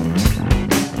ain't.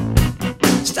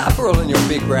 Stop rolling your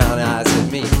big brown eyes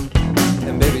at me,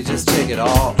 and baby, just take it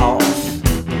all off.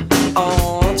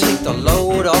 Oh, take the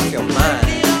load off your mind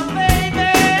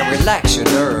and relax your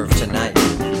nerve tonight.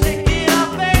 Take it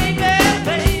off,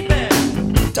 baby,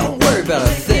 baby. Don't worry about a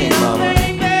thing, mama,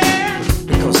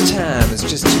 because time is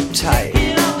just too tight.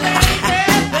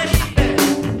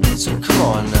 So come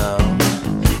on now,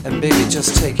 and baby,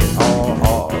 just take it all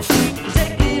off.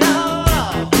 Take it all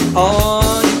off.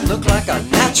 Oh, you look like a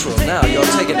natural now. You're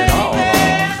taking it all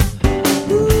off.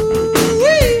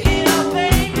 Ooh-wee. Take it off,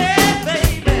 baby,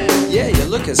 baby. Yeah, you're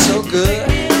looking so good. Take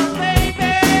it off, baby.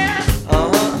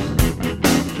 Uh-huh.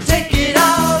 Take it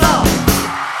all off.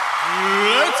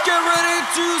 Let's get ready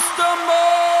to stumble.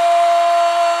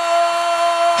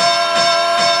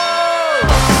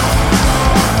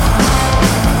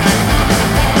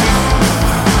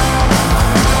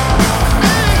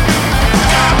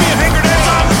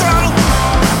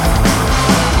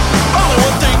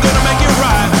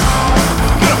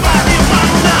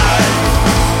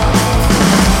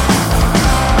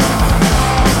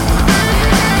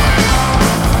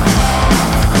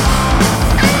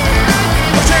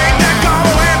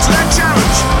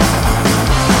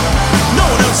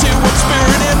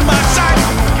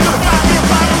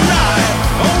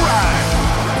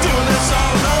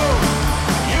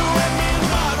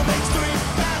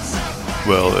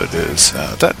 is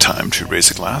that time to raise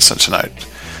a glass, and tonight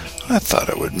I thought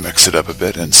I would mix it up a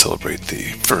bit and celebrate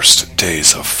the first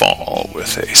days of fall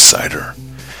with a cider.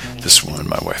 This one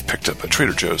my wife picked up at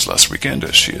Trader Joe's last weekend,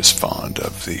 as she is fond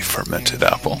of the fermented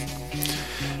apple.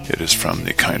 It is from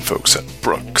the kind folks at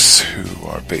Brooks, who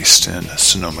are based in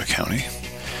Sonoma County.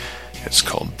 It's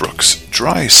called Brooks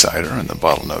Dry Cider, and the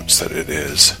bottle notes that it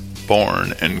is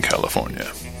born in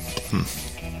California.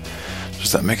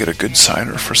 Does that make it a good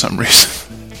cider for some reason?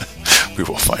 We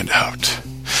will find out.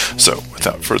 So,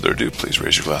 without further ado, please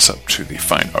raise your glass up to the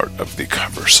fine art of the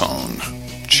cover song.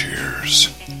 Cheers.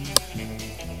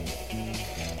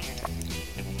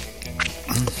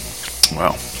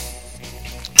 Well,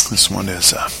 this one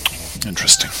is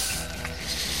interesting.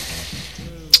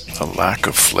 A lack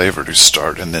of flavor to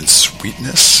start, and then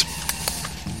sweetness.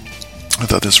 I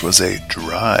thought this was a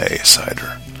dry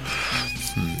cider.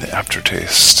 The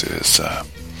aftertaste is,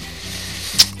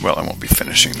 well, I won't be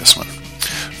finishing this one.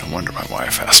 No wonder my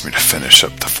wife asked me to finish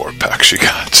up the 4-pack she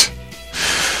got.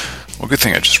 Well, good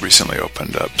thing I just recently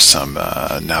opened up some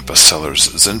Napa Cellars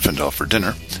Zinfandel for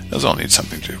dinner, as I'll need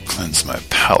something to cleanse my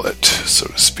palate, so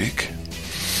to speak.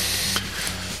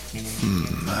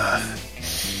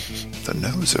 The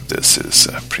nose of this is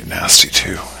pretty nasty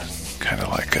too, kind of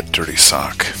like a dirty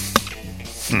sock.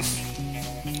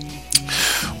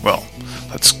 Well,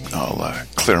 I'll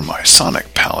clear my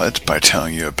sonic palette by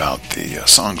telling you about the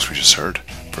songs we just heard.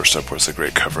 First up was a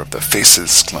great cover of the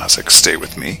Faces classic "Stay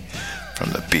With Me"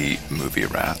 from the B-Movie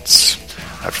Rats.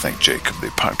 I have to thank Jake of the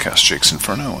podcast Jake's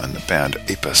Inferno and the band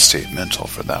Ape State Mental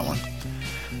for that one.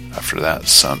 After that,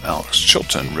 some Alex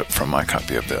Chilton ripped from my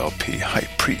copy of the LP High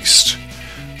Priest,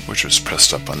 which was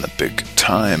pressed up on the Big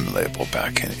Time label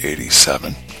back in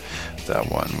 '87.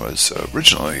 That one was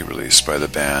originally released by the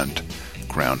band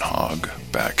Groundhog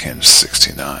back in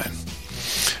 '69.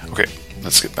 Okay,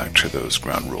 let's get back to those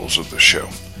ground rules of the show.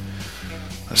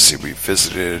 Let's see, we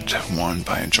visited one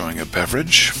by enjoying a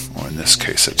beverage, or in this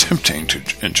case, attempting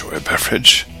to enjoy a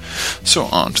beverage. So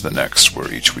on to the next,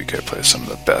 where each week I play some of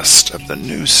the best of the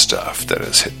new stuff that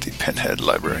has hit the Pinhead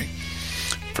library.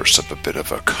 First up, a bit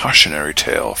of a cautionary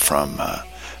tale from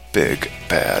Big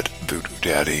Bad Voodoo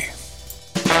Daddy.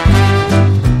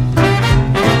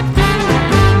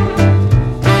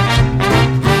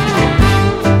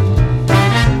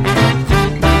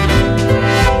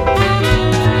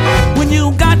 When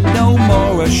you got no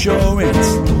more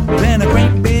assurance than a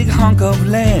great big hunk of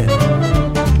lead,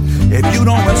 if you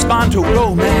don't respond to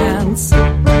romance,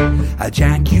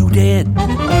 Jack, you dead.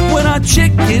 When a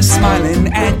chick is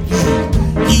smiling at you,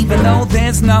 even though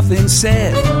there's nothing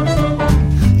said,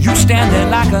 you stand there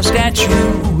like a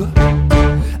statue,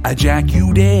 Jack,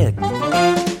 you dead.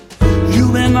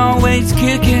 You've been always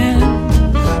kicking,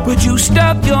 but you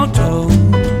stub your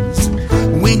toes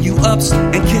when you ups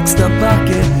and kicks the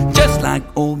bucket, just like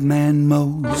old man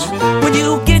Mose. When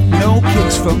you get no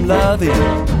kicks from loving,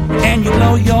 and you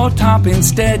blow your top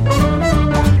instead,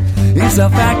 it's a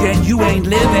fact that you ain't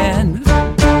living,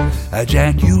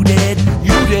 Jack, you dead,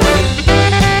 you dead.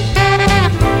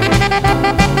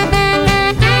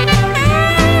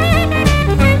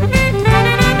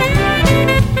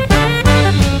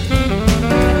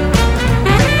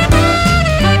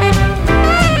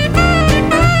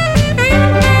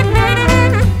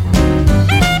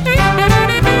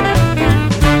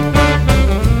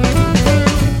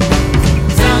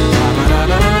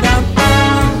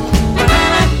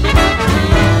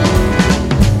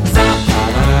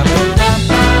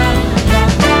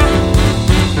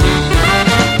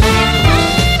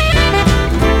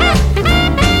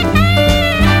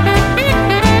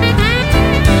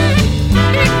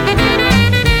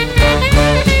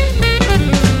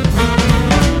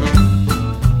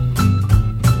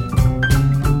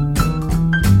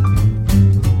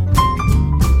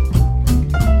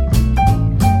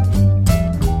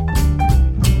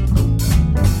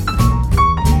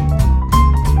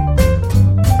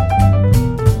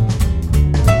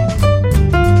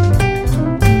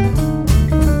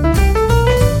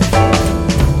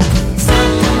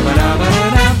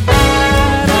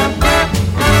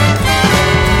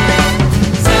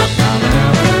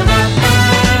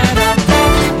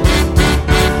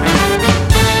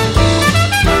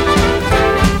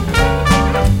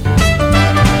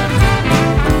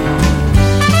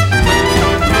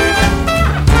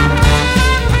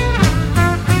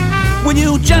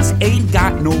 Ain't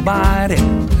got nobody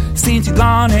since you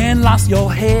gone and lost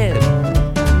your head.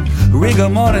 Rigor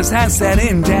mortis has set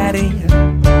in, daddy,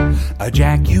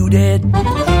 Jack, you dead.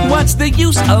 What's the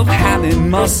use of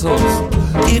having muscles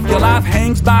if your life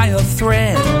hangs by a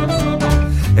thread?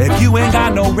 If you ain't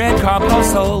got no red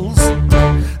corpuscles,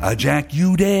 Jack,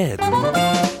 you dead.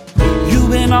 You've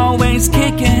been always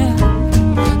kicking,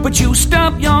 but you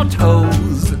stub your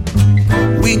toes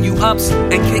when you ups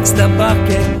and kicks the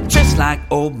bucket, just like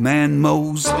old man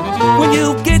Mose. When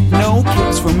you get no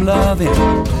kicks from loving,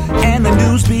 and the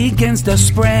news begins to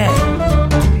spread,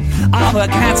 all the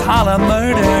cats holler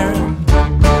murder.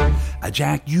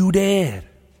 Jack, you dead.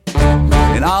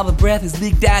 And all the breath is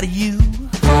leaked out of you,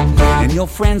 and your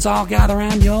friends all gather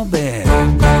around your bed,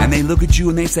 and they look at you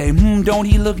and they say, don't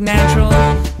he look natural?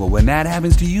 Well, when that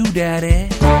happens to you, Daddy,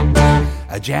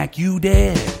 Jack, you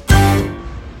dead.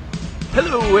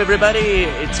 Hello, everybody.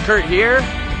 It's Kurt here,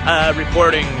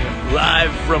 reporting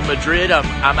live from Madrid.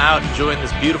 I'm out enjoying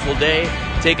this beautiful day,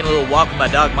 taking a little walk with my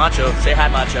dog, Macho. Say hi,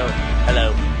 Macho.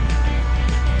 Hello.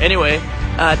 Anyway,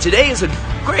 today is a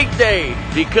great day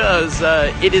because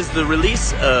it is the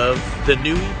release of the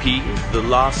new EP, the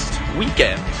Lost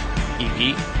Weekend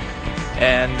EP,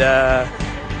 and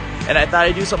I thought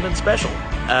I'd do something special.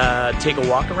 Take a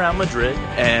walk around Madrid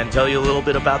and tell you a little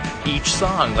bit about each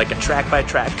song, like a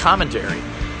track-by-track commentary,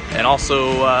 and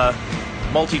also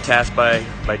multitask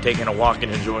by taking a walk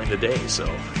and enjoying the day.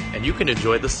 And you can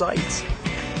enjoy the sights.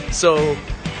 So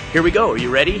here we go. Are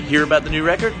you ready? Hear about the new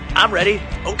record? I'm ready.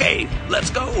 Okay, let's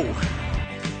go.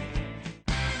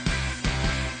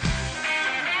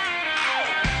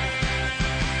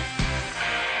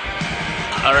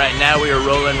 All right, now we are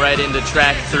rolling right into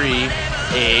track 3.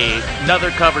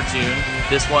 Another cover tune,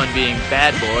 this one being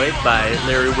Bad Boy by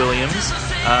Larry Williams,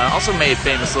 also made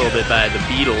famous a little bit by the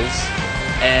Beatles,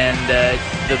 and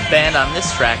the band on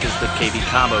this track is the KB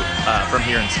Combo from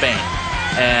here in Spain.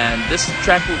 And this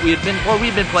track, we've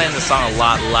been playing this song a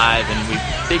lot live, and we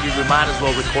figured we might as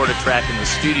well record a track in the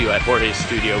studio at Jorge's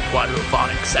Studio,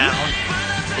 Quadrophonic Sound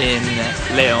in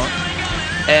Leon.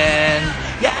 And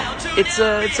yeah, it's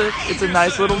a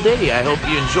nice little ditty. I hope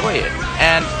you enjoy it.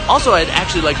 And also, I'd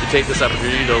actually like to take this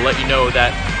opportunity to let you know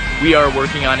that we are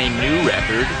working on a new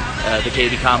record, the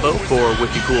KB Combo, for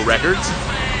Wiki Cool Records,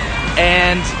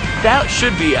 and that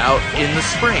should be out in the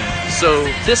spring. So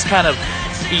this kind of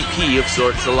EP of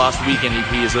sorts, the Lost Weekend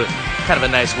EP, is a kind of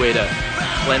a nice way to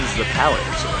cleanse the palate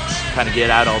of sorts, kind of get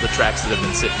out all the tracks that have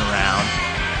been sitting around,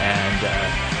 and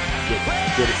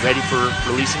get it ready for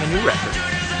releasing a new record,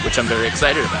 which I'm very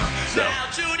excited about. So,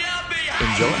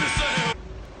 enjoy.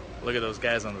 Look at those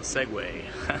guys on the Segway.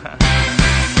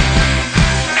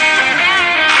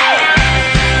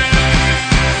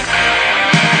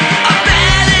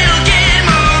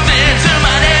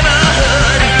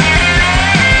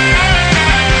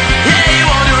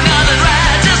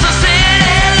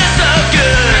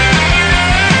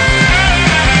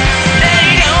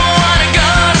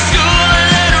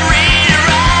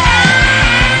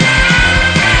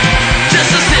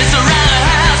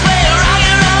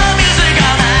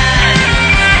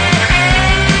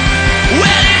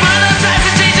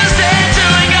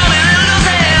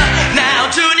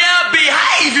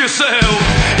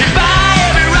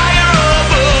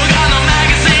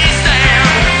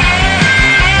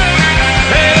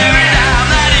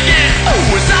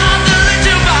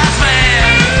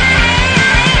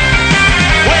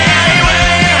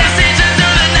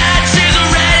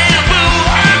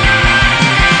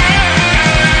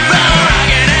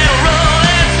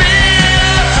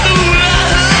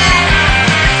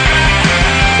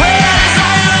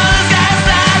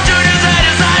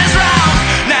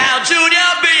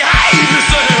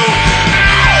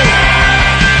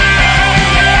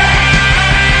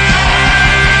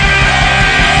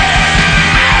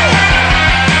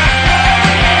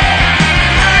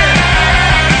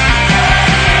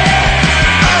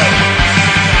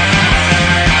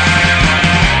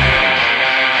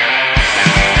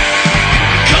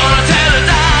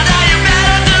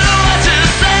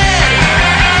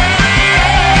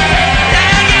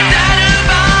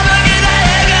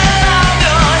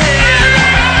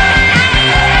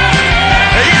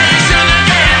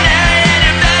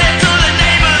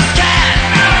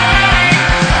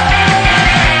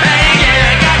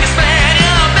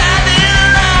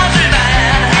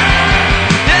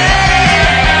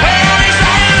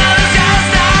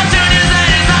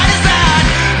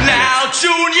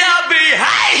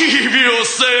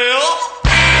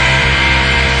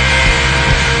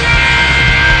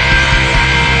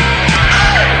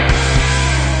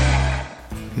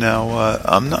 Now,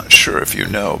 I'm not sure if you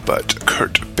know, but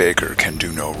Kurt Baker can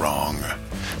do no wrong.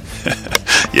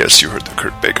 Yes, you heard the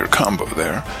Kurt Baker combo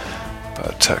there.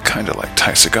 But kind of like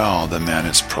Ty Segall, the man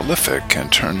is prolific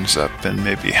and turns up in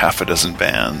maybe half a dozen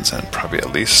bands and probably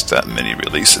at least that many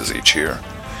releases each year.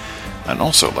 And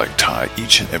also like Ty,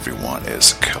 each and every one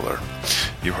is killer.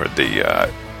 You heard the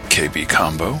KB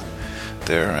combo,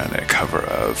 there, and a cover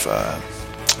of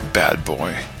Bad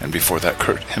Boy, and before that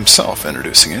Kurt himself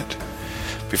introducing it.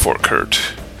 Before Kurt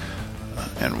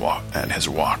and his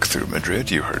walk through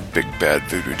Madrid, you heard Big Bad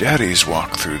Voodoo Daddy's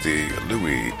walk through the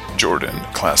Louis Jordan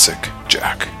classic,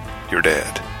 Jack, You're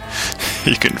Dead.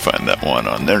 You can find that one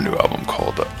on their new album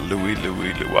called Louis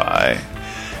Louis Louis,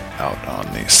 out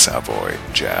on the Savoy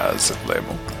Jazz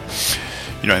label.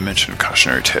 You know, I mentioned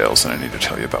Cautionary Tales, and I need to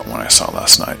tell you about one I saw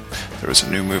last night. There was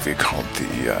a new movie called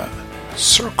The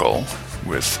Circle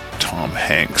with Tom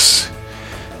Hanks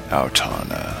out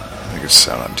on, I think it's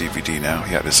out on DVD now.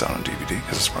 Yeah, it is out on DVD,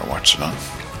 because that's where I watched it on.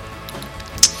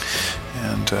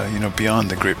 And, you know, beyond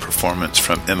the great performance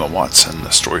from Emma Watson, the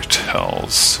story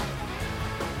tells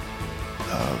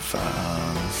of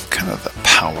kind of the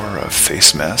power of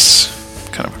face mess,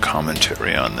 kind of a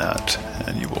commentary on that,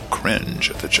 and you will cringe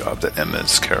at the job that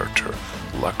Emma's character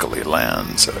luckily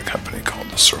lands at a company called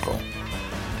The Circle.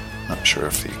 Not sure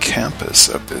if the campus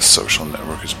of this social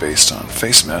network is based on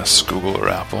face mess, Google or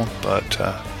Apple, but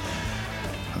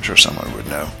I'm sure someone would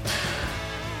know.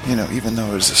 You know, even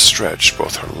though it is a stretch,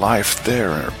 both her life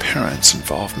there and her parents'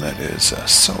 involvement is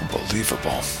so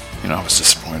believable. You know, I was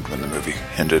disappointed when the movie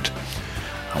ended.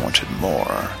 I wanted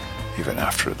more, even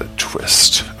after the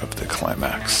twist of the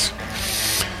climax.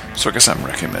 So I guess I'm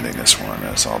recommending this one,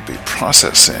 as I'll be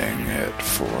processing it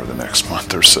for the next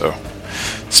month or so.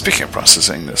 Speaking of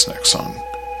processing, this next song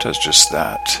does just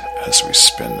that, as we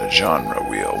spin the genre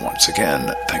wheel once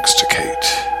again, thanks to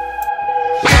Kate.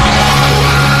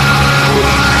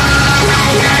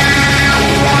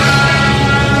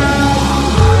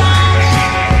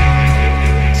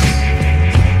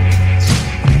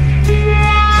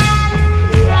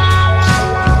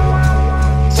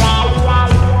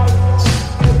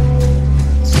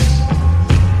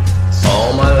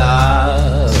 All my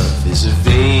life is a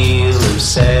veil of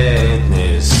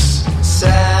sadness,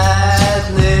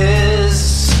 sadness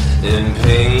and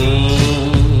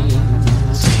pain.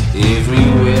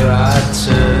 Everywhere I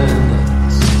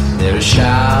turn, there are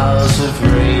showers of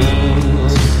rain,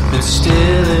 but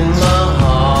still in my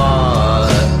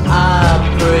heart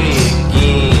I pray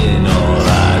again. All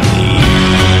I need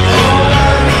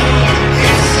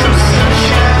is some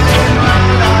sunshine in my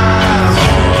life.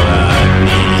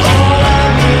 All I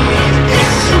need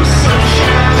is some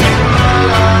sunshine in my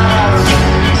life.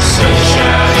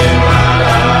 Sunshine in my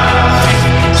life.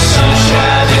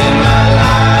 Sunshine in my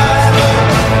life.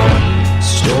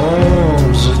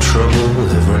 Storms of trouble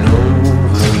have run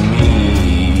over me.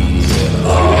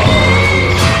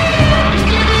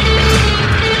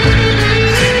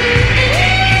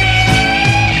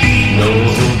 No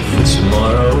hope for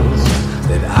tomorrow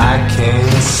that I can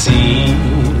see.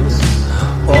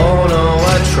 Oh no,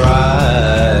 I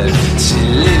tried to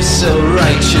live so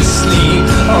righteously.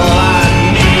 All I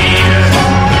need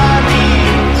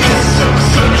is some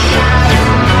sunshine in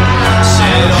my life.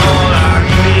 Said all I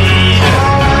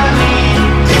need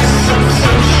is some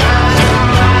sunshine in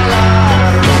my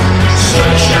life.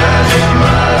 Sunshine in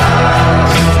my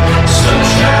life.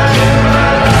 Sunshine in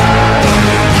my life.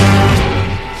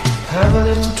 Have a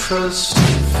little trust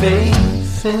and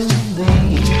faith in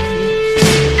thee.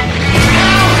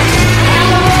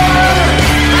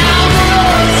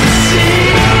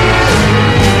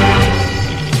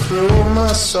 Through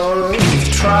my sorrows,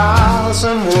 trials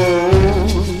and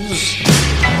woes,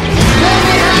 let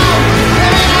me out,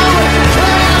 let me out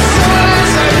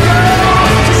as I go,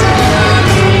 'cause all I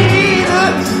need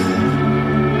is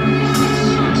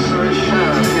some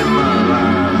sunshine in my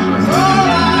life. All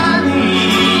I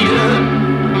need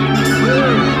is sunshine in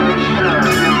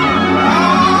my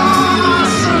life.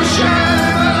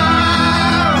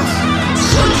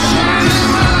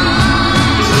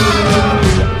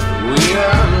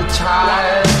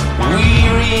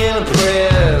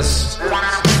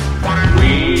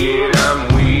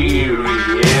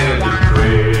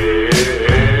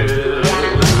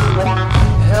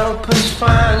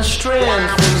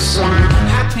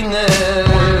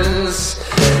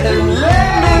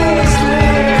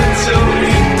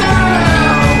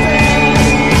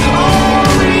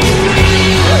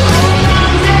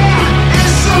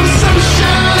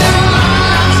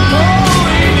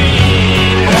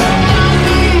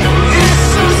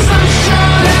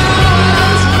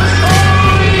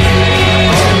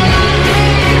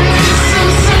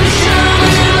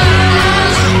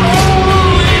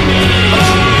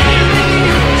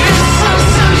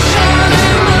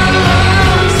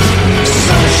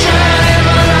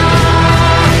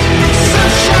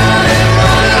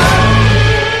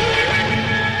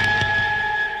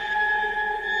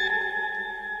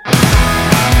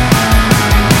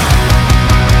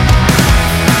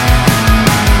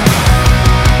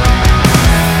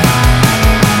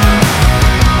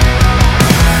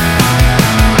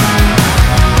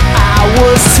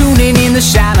 tuning in the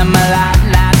shine of my light,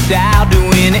 knocked out,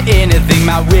 doing anything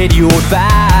my radio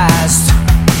advised.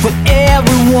 With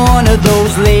every one of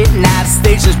those late night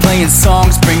stations playing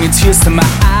songs, bringing tears to my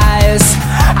eyes,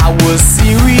 I was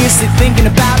seriously thinking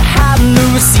about hiding the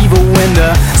receiver when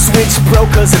the switch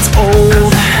broke, cause it's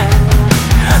old.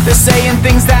 They're saying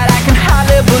things that I can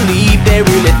hardly believe. They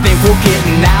really think we're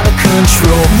getting out of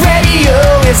control. Radio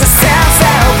is a sound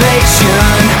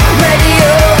salvation.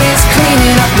 Radio is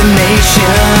cleaning up the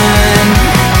nation.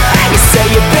 You say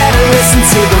you better listen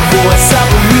to the voice of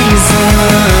reason,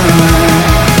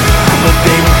 but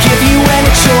they won't give you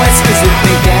any choice, cause they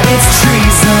think that it's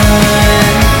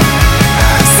treason.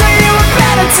 So you were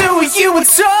better do what you were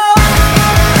told.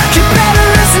 You better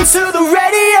listen to the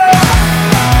radio.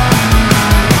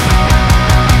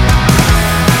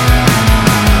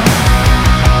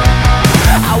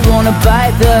 I wanna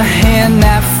bite the hand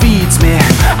that feeds me.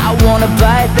 I wanna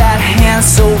bite that hand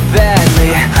so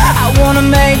badly. I wanna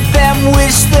make them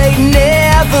wish they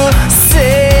never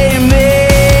say me.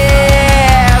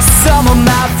 Some of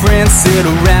my friends sit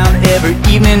around every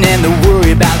evening and they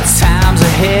worry about the times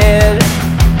ahead,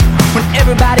 when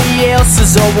everybody else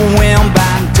is overwhelmed by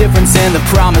indifference and the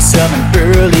promise of an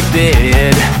early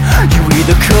bed. You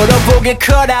either cut up or get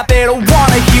cut out. They don't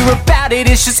wanna hear about it.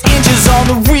 It's just inches on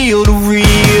the reel to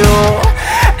reel.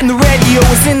 And the radio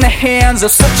is in the hands of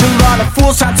such a lot of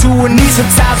fools trying to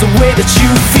anesthetize the way that you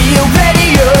feel.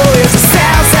 Radio is a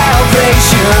sound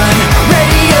salvation.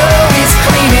 Radio is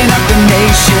cleaning up the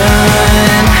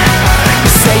nation.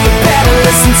 You say you better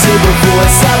listen to the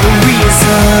voice of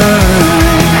reason.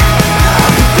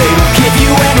 They don't give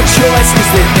you any choice, cause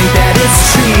they think that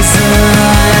it's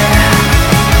treason.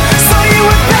 So you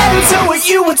would better do what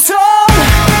you were told.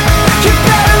 You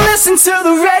better listen to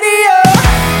the radio.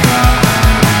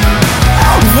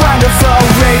 Wonderful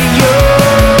radio.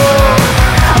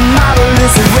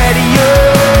 Marvelous radio.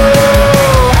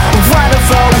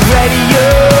 Wonderful radio.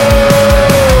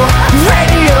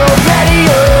 Radio,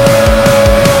 radio.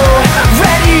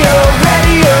 Radio,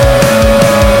 radio.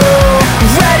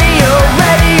 Radio,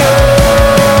 radio.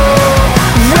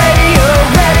 Radio,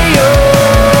 radio.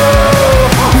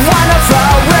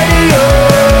 Wonderful radio.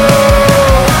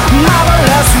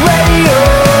 Marvelous radio.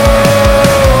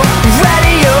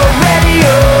 Radio,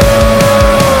 radio.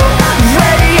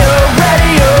 Radio,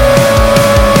 radio.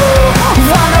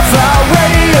 Wonderful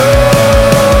radio.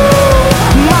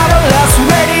 Marvelous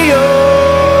radio.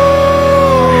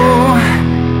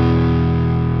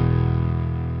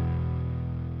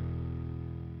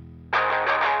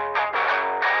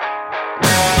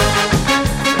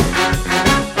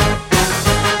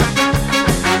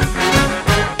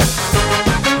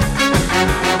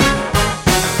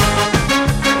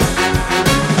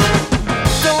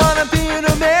 Don't wanna be an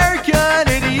American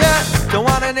idiot. Don't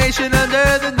want a nation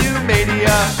under the new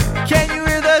media. Can you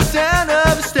hear the sound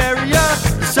of hysteria?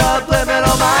 The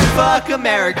subliminal mind fuck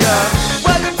America.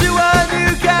 Welcome to a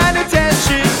new kind of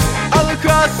tension all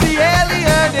across the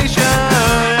alien nation.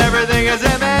 Everything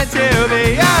isn't meant to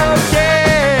be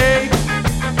okay.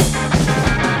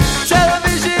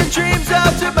 Television dreams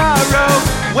of tomorrow.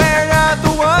 We're not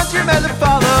the ones you're meant to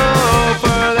follow,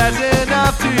 for that's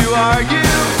enough to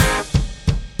argue.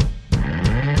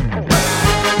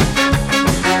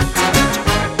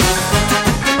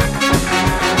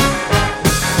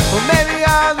 Well, maybe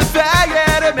I'm the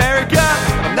faggot America.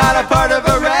 I'm not a part of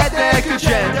a redneck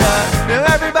agenda. Now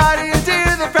everybody into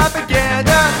the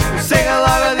propaganda. We'll sing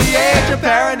along with the age of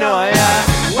paranoia.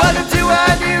 Welcome to a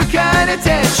new kind of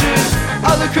tension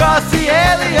all across the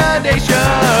alien nation.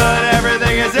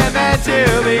 Everything isn't meant to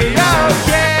be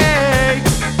okay.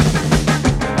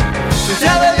 So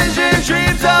television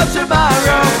dreams of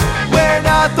tomorrow. We're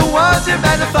not the ones you're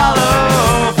meant to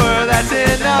follow, for that's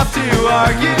enough to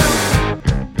argue.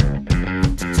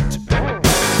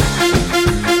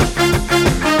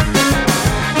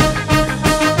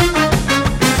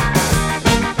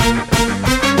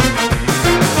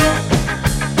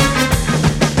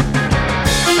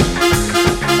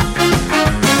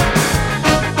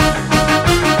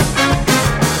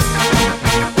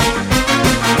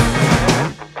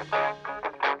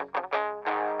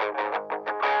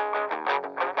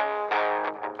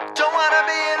 Don't wanna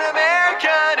be an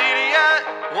American idiot.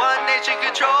 One nation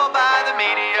controlled by the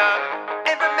media.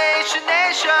 Information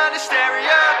nation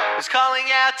hysteria is calling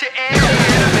out to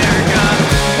alien America.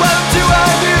 Welcome to a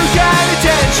new kind of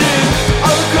tension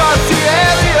all across the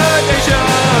alien nation.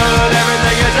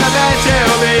 Everything is meant to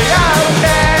be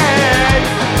okay.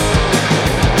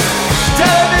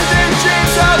 Television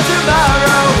dreams of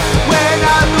tomorrow. We're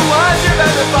not the ones you're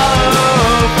meant to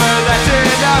follow, but that's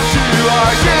enough to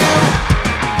argue.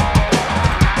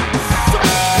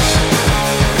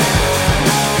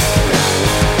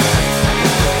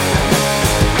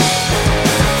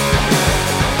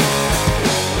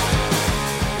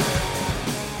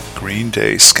 Green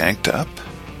Day Skanked Up?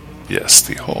 Yes,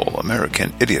 the whole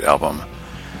American Idiot album,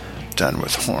 done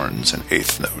with horns and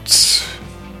eighth notes.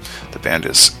 The band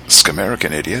is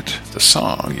Skamerican Idiot. The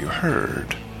song you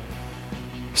heard,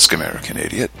 Skamerican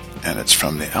Idiot, and it's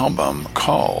from the album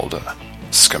called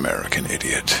Skamerican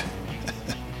Idiot.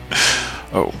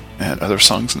 Oh, and other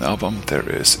songs in the album, there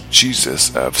is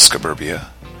Jesus of Scaburbia,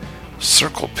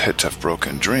 Circle Pit of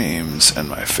Broken Dreams, and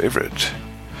my favorite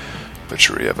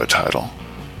butchery of a title,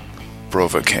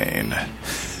 Brovocane.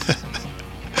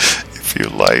 If you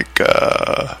like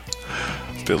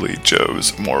Billy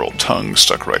Joe's moral tongue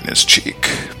stuck right in his cheek,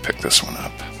 pick this one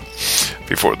up.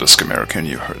 Before the Skamerican,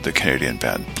 you heard the Canadian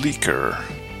band Bleecker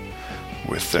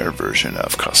with their version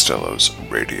of Costello's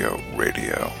Radio.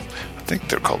 I think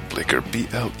they're called Bleecker,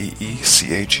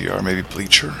 B-L-E-E-C-H-E-R, maybe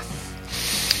Bleacher.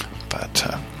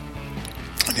 But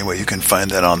anyway, you can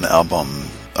find that on the album,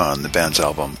 on the band's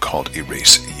album called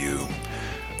Erase You.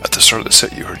 At the start of the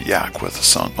set, you heard Yak with the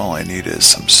song All I Need Is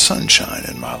Some Sunshine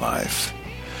in My Life.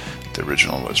 The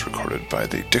original was recorded by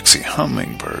the Dixie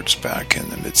Hummingbirds back in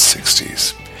the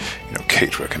mid-60s. You know,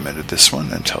 Kate recommended this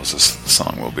one and tells us the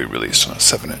song will be released on a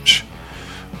 7-inch,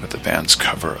 with the band's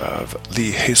cover of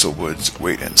Lee Hazelwood's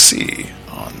Wait and See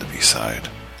on the B-side.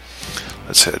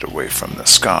 Let's head away from the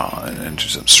ska and into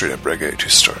some straight-up reggae to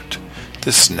start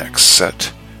this next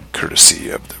set,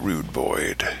 courtesy of the Rude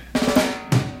Boyd.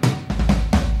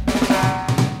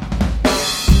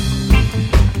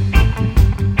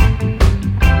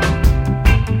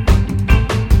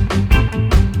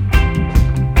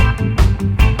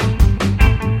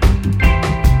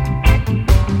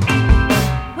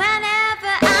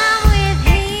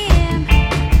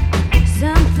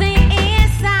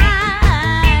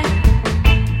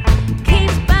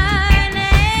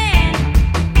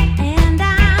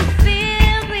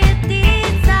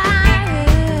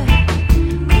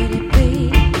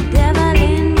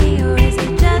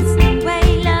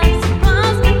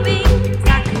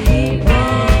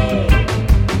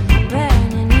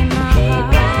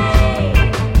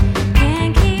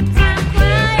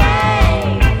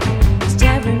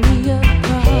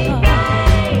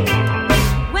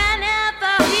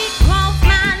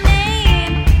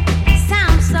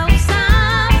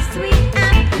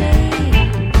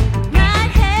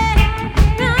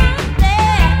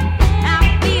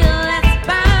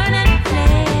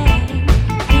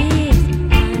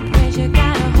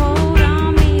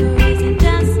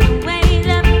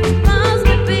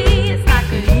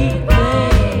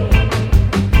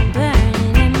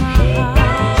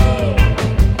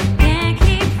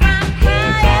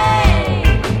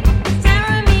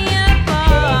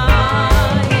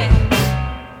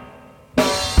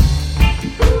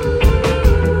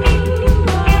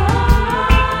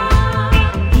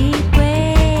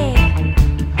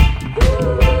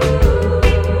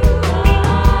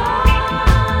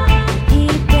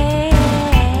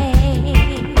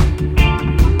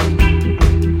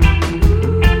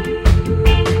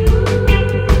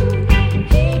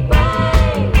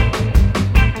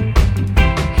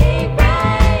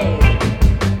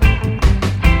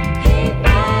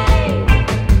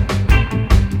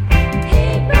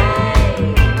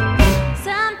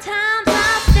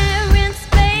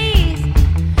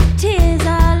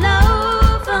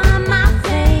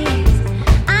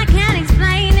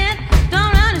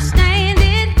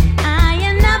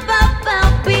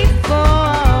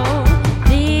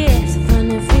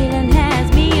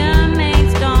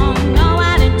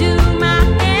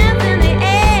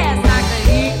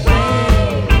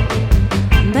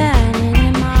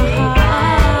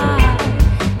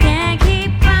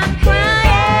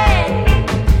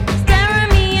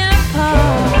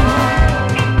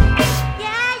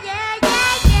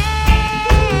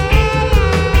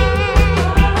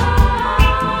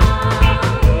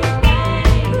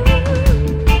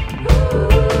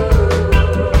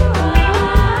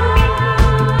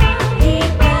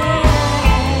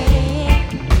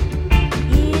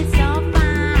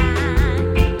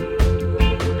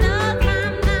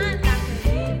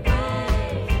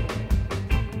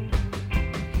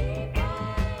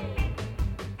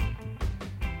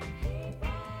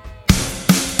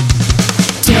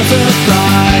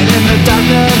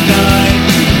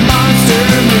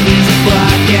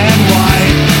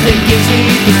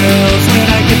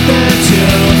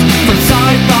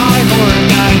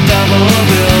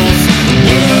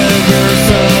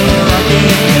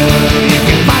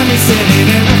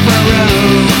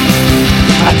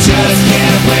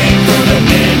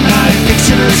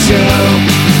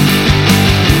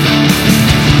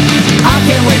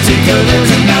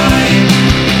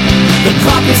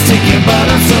 Ticking, but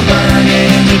I'm still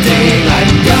burning the daylight.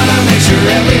 Gotta make sure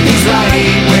everything's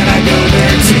right when I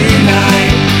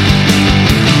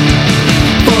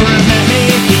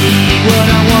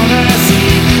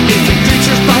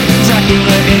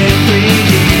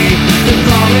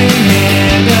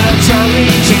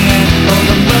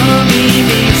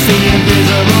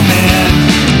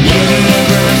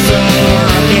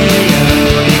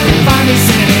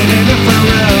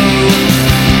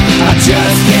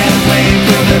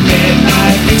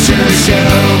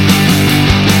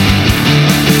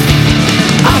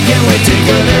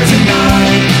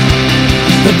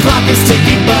clock is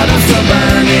ticking, but I'm still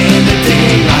burning the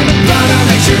daylight. I'm gonna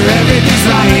make sure everything's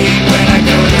right when I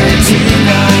go there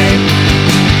tonight.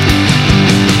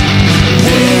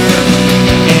 There,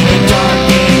 in a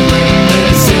darkened room,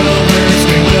 the silver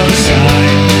screen will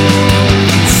shine.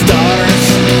 Stars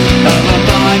of a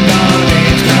bygone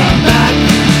age come back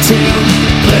to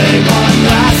play one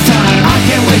last time. I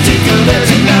can't wait to go there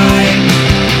tonight.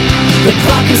 The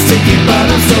clock is ticking, but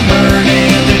I'm still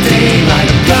burning the daylight.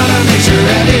 I'm gonna make sure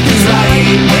everything's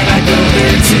right when I go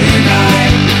there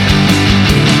tonight.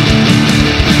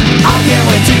 I can't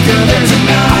wait to go there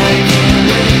tonight.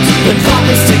 The clock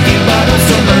is ticking, but I'm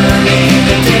still burning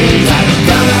the daylight. I'm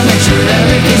gonna make sure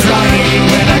everything's right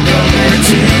when I go there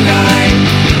tonight.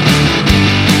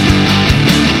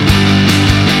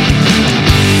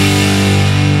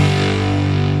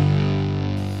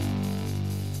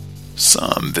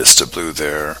 Some Vista Blue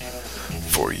there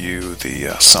for you.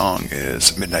 The song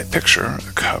is Midnight Picture,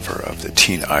 a cover of the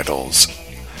Teen Idols.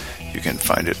 You can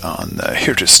find it on the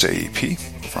Here to Stay EP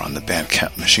over on the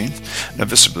Bandcamp machine. Now,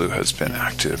 Vista Blue has been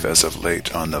active as of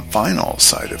late on the vinyl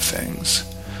side of things.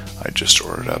 I just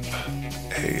ordered up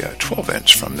a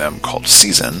 12-inch from them called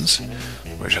Seasons,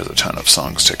 which has a ton of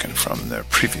songs taken from their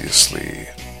previously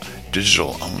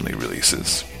digital-only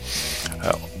releases.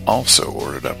 Also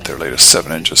ordered up their latest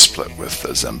 7-inch split with the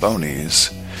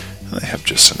Zambonis, and they have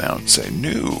just announced a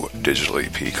new digital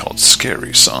EP called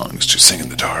Scary Songs to Sing in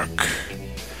the Dark.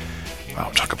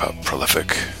 Wow, talk about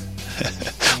prolific.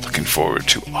 Looking forward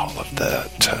to all of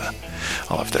that,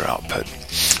 all of their output.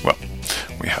 Well,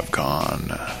 we have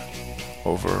gone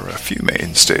over a few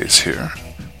mainstays here.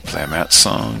 Play a Matt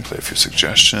song, play a few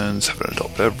suggestions, have an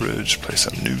adult beverage, play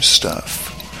some new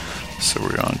stuff. So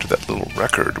we're on to that little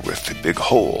record with the big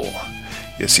hole.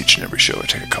 Yes, each and every show I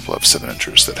take a couple of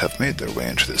 7-inchers that have made their way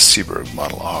into the Seaberg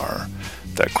Model R,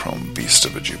 that chrome beast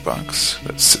of a jukebox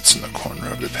that sits in the corner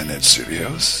of the Pinhead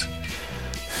Studios.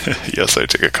 Yes, I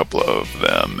take a couple of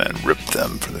them and rip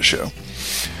them for the show.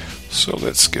 So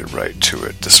let's get right to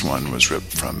it. This one was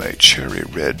ripped from a cherry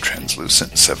red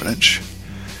translucent 7-inch,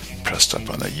 pressed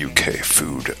up on the UK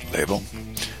Food label.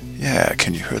 Yeah,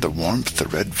 can you hear the warmth the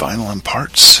red vinyl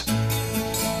imparts?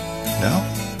 No?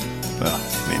 Well,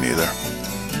 me neither.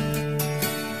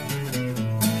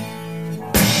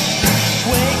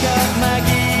 Wake up,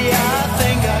 Maggie, I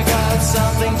think I got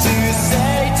something to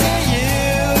say to you.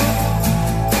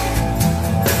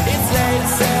 It's late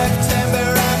September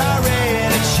and I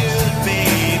really should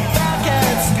be back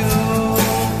at school.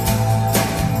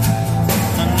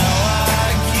 I know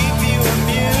I keep you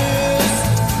amused,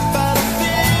 but I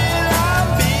feel I'm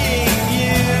being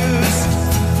used.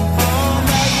 Oh,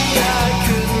 Maggie, I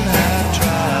couldn't have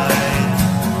tried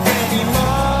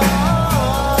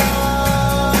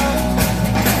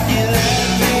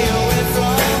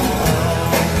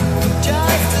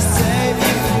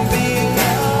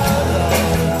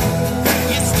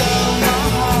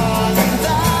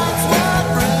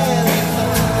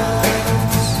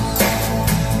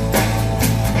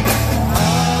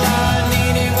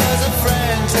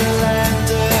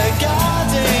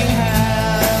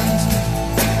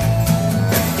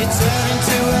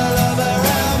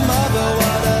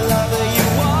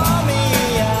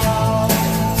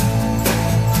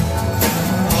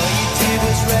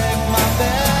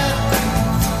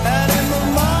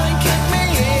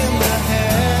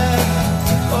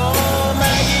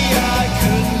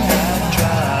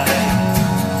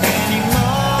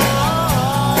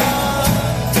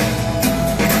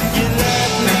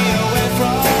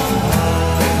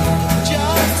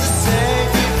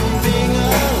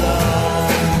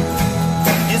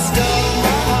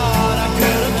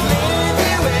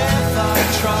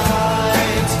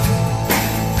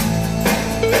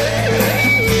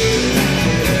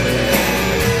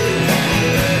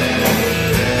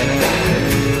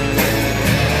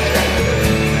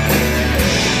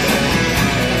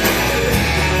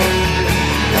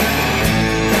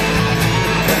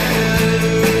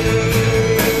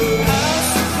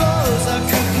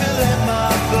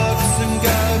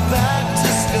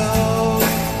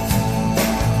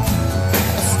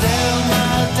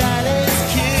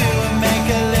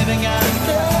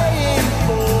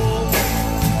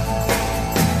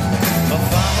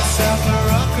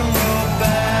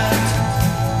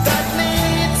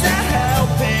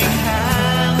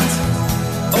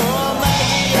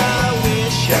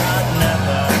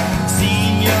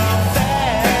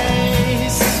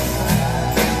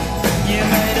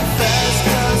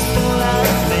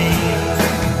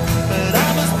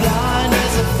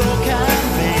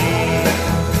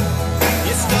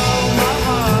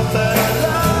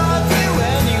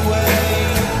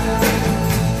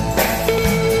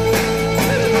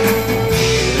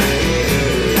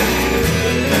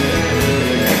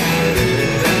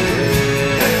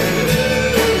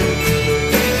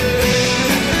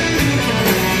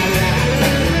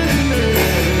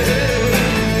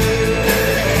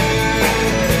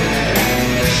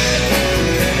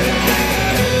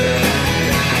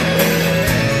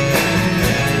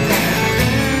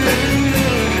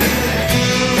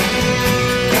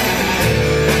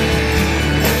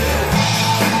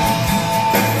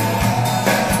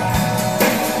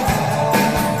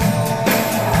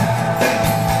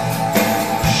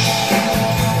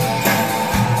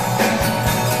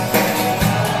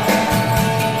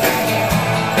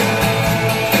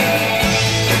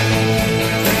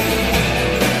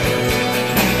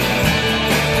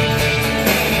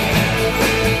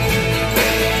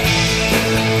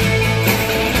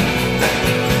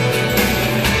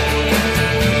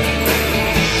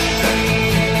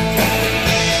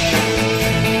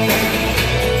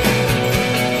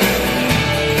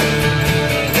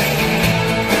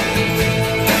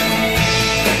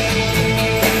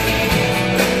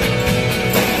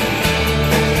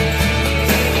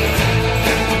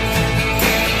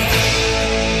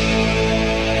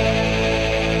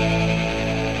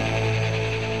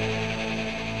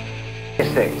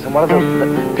And one of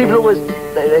the people always,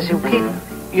 they say,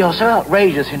 you're so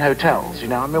outrageous in hotels, you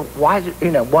know. I mean, why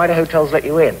do hotels let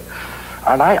you in?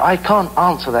 And I can't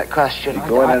answer that question. You're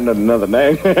going under another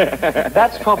name.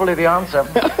 That's probably the answer.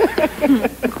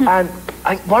 And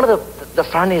one of the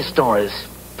funniest stories,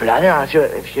 but I don't know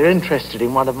if you're interested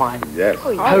in one of mine. Yes.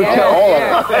 Hotels. All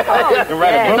of them. You can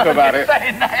write a book about it.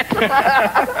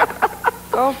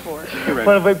 Go for it.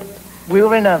 Well, we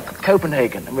were in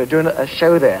Copenhagen, and we were doing a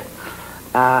show there.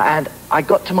 And I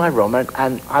got to my room,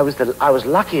 and I was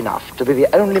lucky enough to be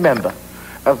the only member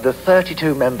of the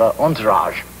 32-member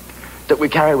entourage that we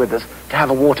carry with us to have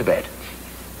a waterbed.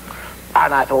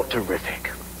 And I thought,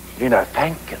 terrific. You know,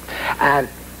 thank you. And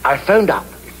I phoned up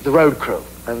the road crew,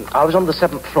 and I was on the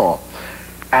 7th floor,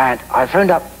 and I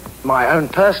phoned up my own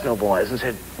personal boys and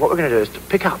said, what we're going to do is to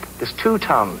pick up this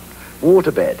 2-ton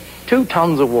waterbed, 2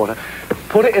 tons of water,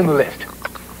 put it in the lift,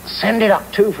 send it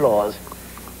up 2 floors,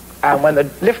 and when the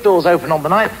lift doors open on the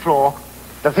 9th floor,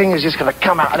 the thing is just going to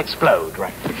come out and explode,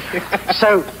 right?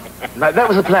 So, that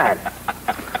was the plan.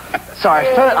 So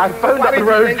I phoned up the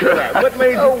road crew. What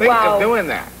made you think of doing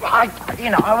that? I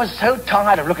was so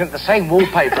tired of looking at the same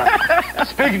wallpaper,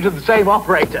 speaking to the same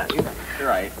operator. You know.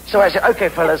 Right. So I said, okay,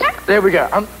 fellas, there we go.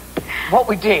 What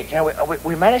we did,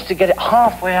 we managed to get it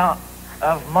halfway out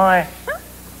of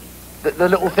the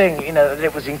little thing, that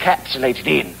it was encapsulated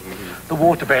in, the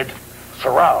waterbed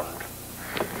surround.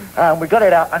 And we got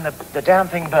it out, and the damn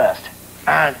thing burst.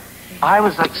 And I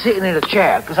was like sitting in a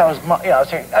chair because I was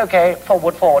saying, okay,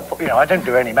 forward. I don't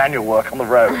do any manual work on the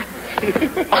road.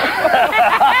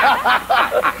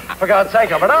 For God's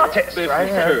sake, I'm an artist,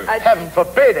 right? Heaven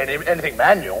forbid anything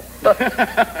manual.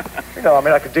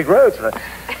 I could dig roads with it.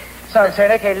 So I'm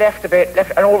saying, okay, left a bit,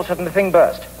 and all of a sudden the thing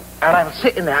burst. And I'm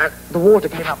sitting there, and the water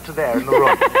came up to there in the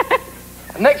room.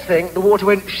 Next thing, the water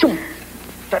went shoom,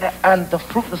 and the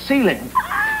ceiling.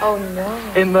 Oh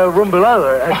no. In the room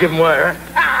below had given way.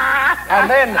 And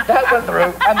then that went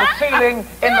through, and the ceiling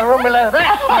in the room below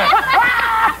that.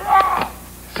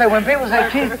 So when people say,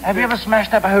 Keith, have you ever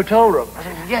smashed up a hotel room? I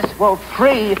said, yes, well,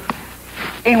 3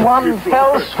 in one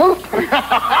fell swoop.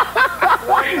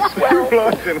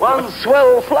 One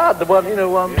swell flood, the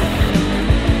one.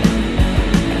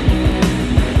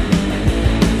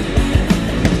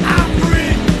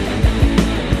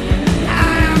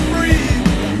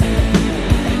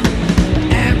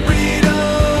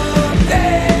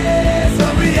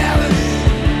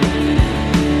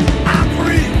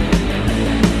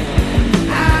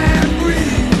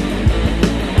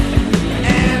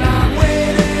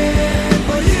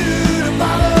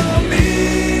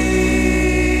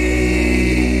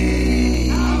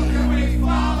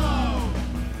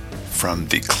 From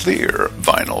the clear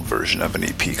vinyl version of an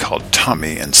EP called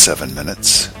Tommy in 7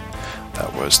 Minutes.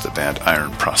 That was the band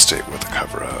Iron Prostate with a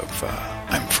cover of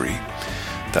I'm Free.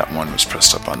 That one was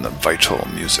pressed up on the Vital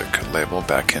Music label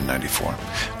back in '94.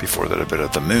 Before that, a bit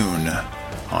of The Moon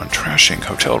on Trashing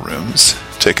Hotel Rooms,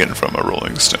 taken from a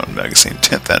Rolling Stone magazine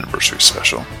 10th anniversary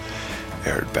special,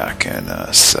 aired back in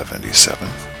 '77.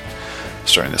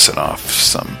 Starting to set off,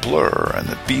 some Blur and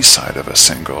the B-side of a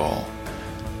single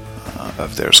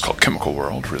of theirs called Chemical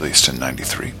World, released in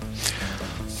 '93.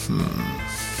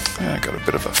 I got a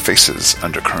bit of a Faces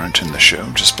undercurrent in the show,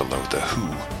 just below the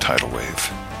Who tidal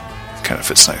wave. Kind of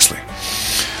fits nicely.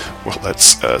 Well,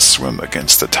 let's swim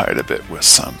against the tide a bit with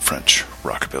some French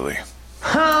rockabilly.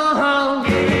 Ho, ho,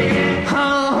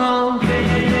 ho, ho,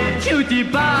 cutie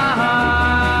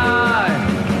pie.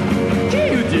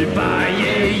 Cutie pie,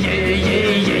 yeah, yeah,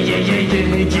 yeah, yeah, yeah,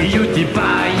 yeah, yeah, cutie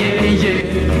pie, yeah, yeah.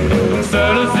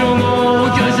 C'est le surnom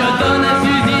que je donne à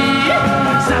Suzy.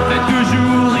 Ça fait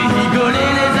toujours rigoler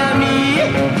les amis.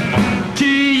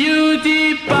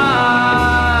 Cutie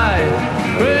pie.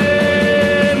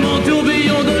 Ouais, mon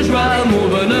tourbillon de joie, mon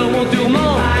bonheur, mon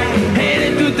tourment. Elle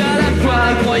est tout à la fois,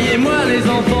 croyez-moi les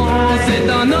enfants, c'est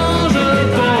un ange,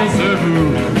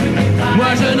 pensez-vous.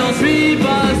 Moi je n'en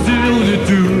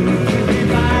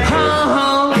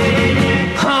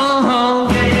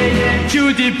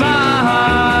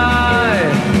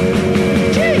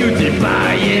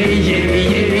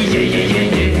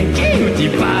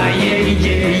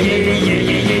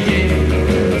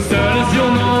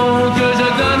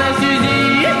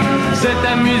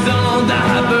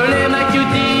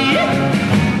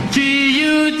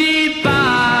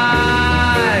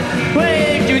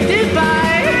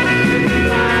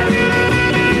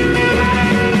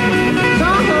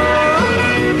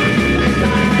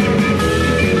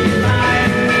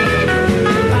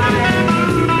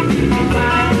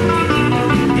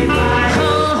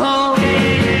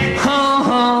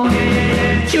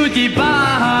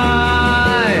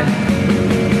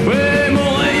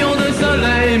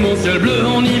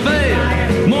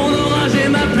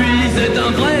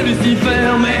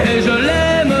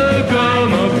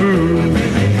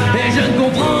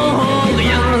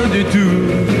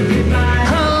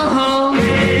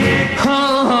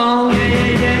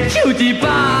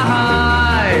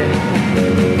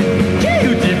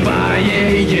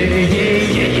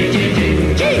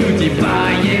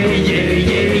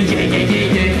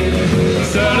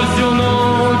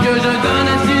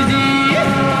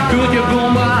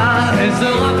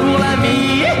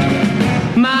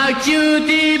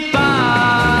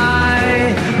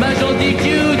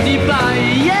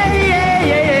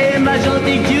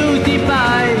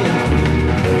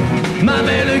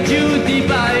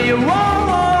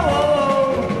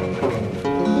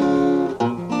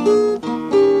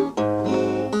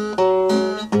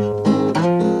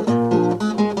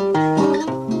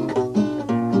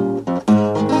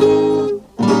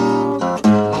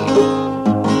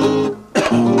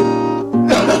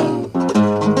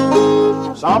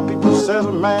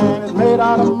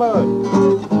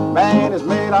man is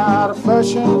made out of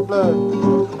flesh and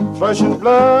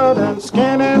blood and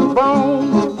skin and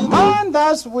bone. A mind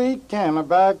that's weak and a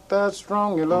back that's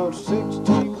strong. You load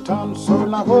 16 tons, so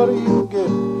now what do you get?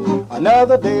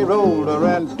 Another day older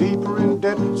and deeper in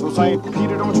debt. So St.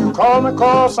 Peter, don't you call me,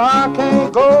 'cause I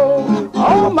can't go.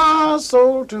 All my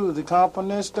soul to the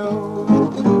company store.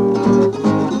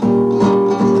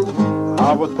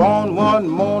 I was born one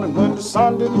morning when the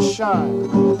sun didn't shine.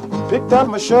 Picked up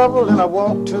my shovel and I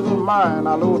walked to the mine.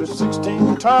 I loaded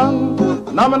 16 tons,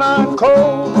 number 9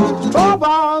 coal. Straw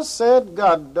bar said,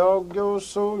 God dog your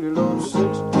soul, you loaded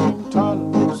 16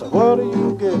 tons. So what do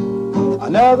you get?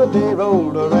 Another day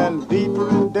older and deeper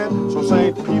in debt. So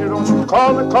St. Peter, don't you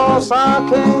call me, 'cause I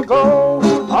can't go.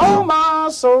 All my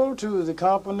soul to the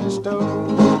company store.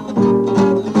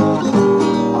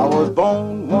 I was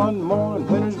born one morning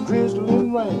when it's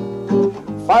drizzling rain.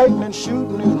 Fighting and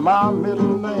shooting is my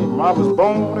middle name. I was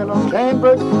born in a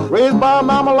canebrake, raised by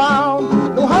Mama Loud.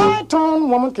 No high-tone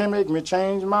woman can make me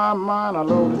change my mind. I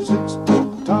loaded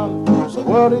 16 tons, so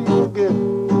what do you get?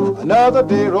 Another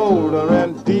day older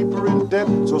and deeper in debt.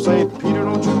 So St. Peter,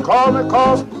 don't you call me,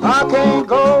 'cause I can't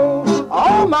go.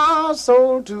 All my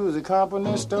soul to the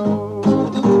company store.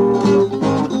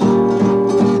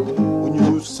 When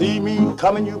you see me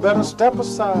coming, you better step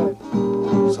aside.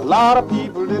 There's a lot of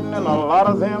people didn't, and a lot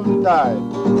of them died.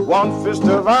 One fist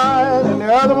of iron and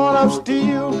the other one of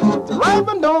steel. The right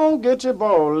one don't get your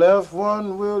ball, left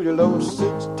one will. You load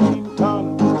 16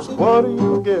 tons, so what do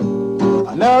you get?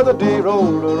 Another day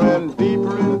older and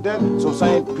deeper in debt. So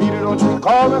St. Peter, don't you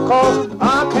call me, 'cause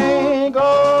I can't go.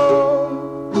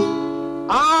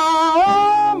 I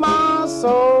owe my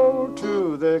soul to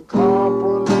the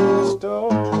company store.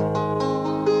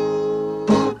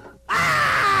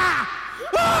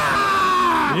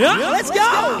 Yeah, let's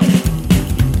go!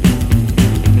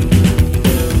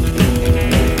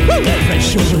 Press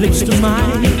your lips to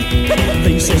mine.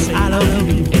 They say I love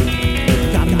you.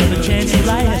 Got another chance at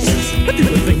last. Do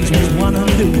the things we wanna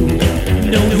do.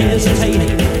 Don't hesitate.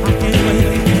 I can't wait.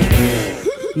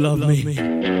 Love me.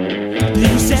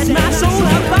 You set my soul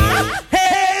on fire.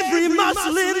 Every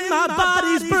muscle in my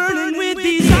body's burning with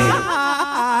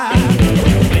desire.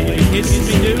 Baby, kiss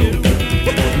me do.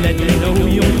 Let me know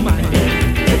you're mine.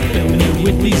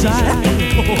 With desire,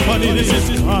 oh honey, this is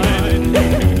fine.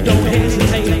 Don't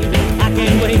hesitate, I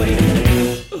can't wait.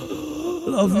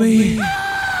 Love me.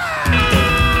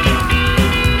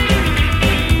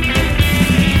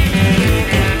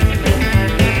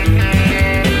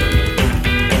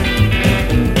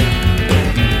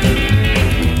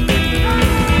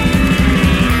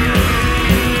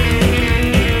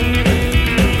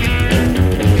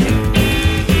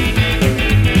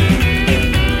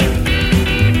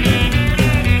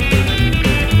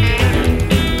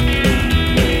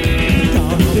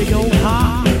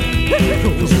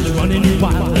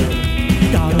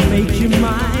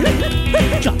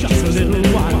 Just a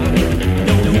little while.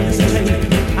 Don't hesitate.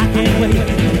 I can't wait.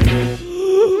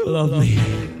 Love me.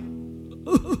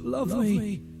 Love me.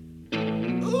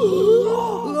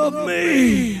 Love me.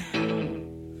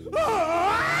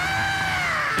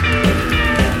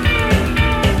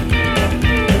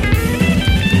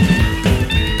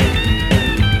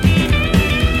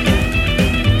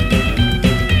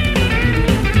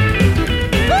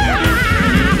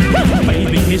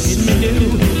 Baby, kiss me new.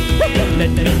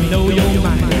 Let me know you're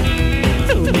mine.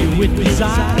 Fill me with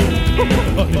desire.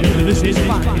 Oh, this is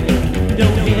fine.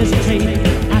 Don't hesitate.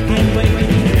 I can't wait.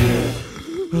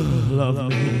 Love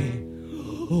me.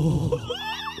 Oh,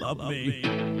 love me.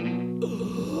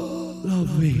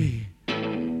 Love me.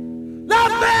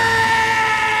 Love me!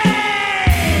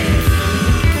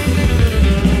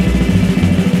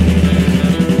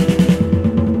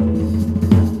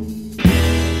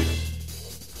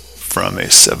 From a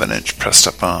 7-inch pressed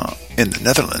up in the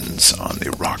Netherlands on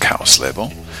the Rock House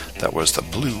label, that was the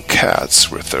Blue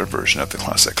Cats with their version of the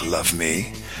classic Love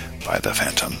Me by The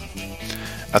Phantom.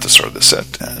 At the start of the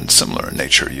set, and similar in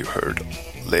nature, you heard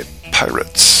Les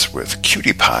Pirates with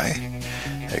Cutie Pie,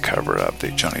 a cover of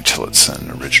the Johnny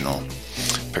Tillotson original.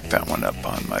 Picked that one up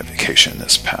on my vacation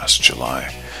this past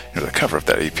July. You know, the cover of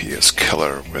that EP is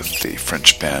killer, with the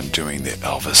French band doing the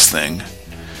Elvis thing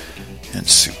in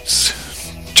suits.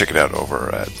 Check it out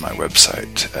over at my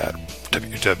website at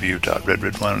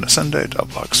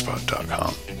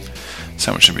www.redred1onasunday.blogspot.com.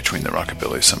 Sandwiched in between the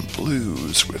rockabilly, some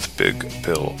blues with Big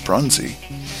Bill Bronzy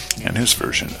and his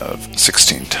version of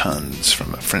 16 Tons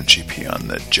from a French EP on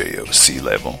the JOC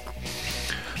label.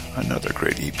 Another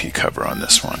great EP cover on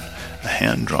this one, a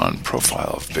hand-drawn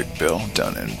profile of Big Bill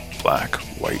done in black,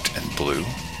 white, and blue.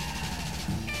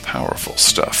 Powerful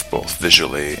stuff, both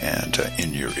visually and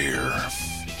in your ear.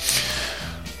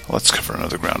 Let's cover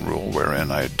another ground rule wherein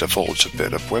I divulge a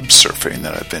bit of web surfing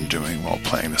that I've been doing while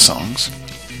playing the songs.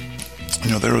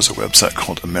 There is a website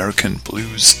called American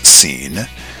Blues Scene,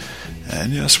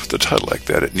 and yes, with a title like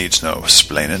that, it needs no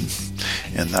explaining.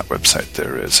 In that website,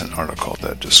 there is an article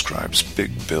that describes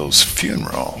Big Bill's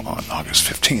funeral on August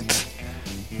 15th,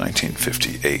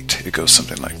 1958. It goes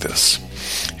something like this.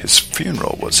 His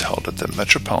funeral was held at the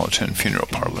Metropolitan Funeral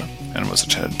Parlor and was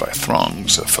attended by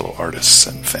throngs of fellow artists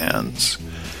and fans.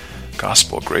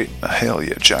 Gospel great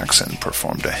Mahalia Jackson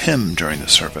performed a hymn during the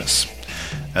service.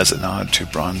 As a nod to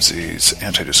Bronzy's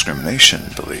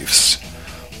anti-discrimination beliefs,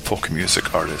 folk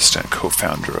music artist and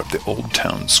co-founder of the Old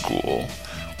Town School,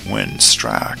 Wynn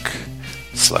Strack,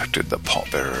 selected the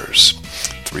pallbearers.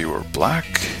 3 were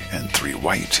black and 3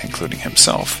 white, including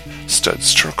himself,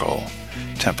 Studs Terkel,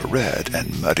 Tampa Red,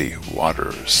 and Muddy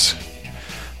Waters.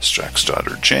 Strack's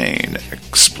daughter Jane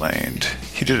explained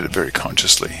he did it very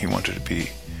consciously. He wanted it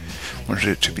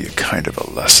to be a kind of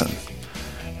a lesson.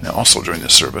 Now, also during the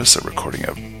service, a recording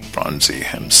of Bronzy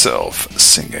himself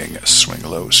singing Swing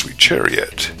Low, Sweet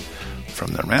Chariot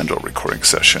from the Randall recording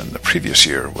session the previous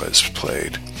year was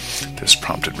played. This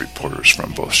prompted reporters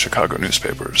from both Chicago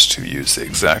newspapers to use the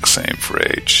exact same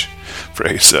phrase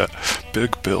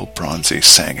Big Bill Bronzy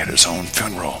sang at his own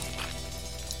funeral.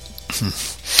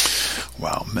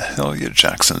 Wow, Mahalia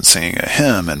Jackson singing a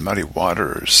hymn and Muddy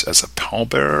Waters as a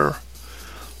pallbearer.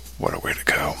 What a way to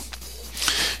go.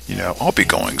 I'll be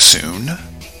going soon.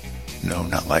 No,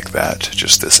 not like that,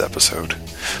 just this episode.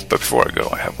 But before I go,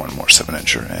 I have one more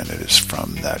 7-incher, and it is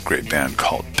from that great band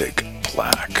called Big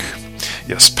Black.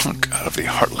 Yes, punk out of the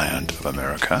heartland of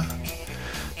America.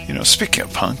 Speaking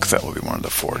of punk, that will be one of the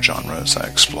 4 genres I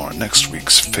explore in next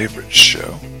week's Favorites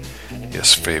show.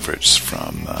 Yes, favorites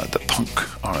from the punk,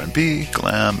 R&B,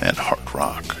 glam, and hard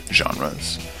rock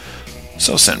genres.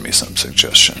 So send me some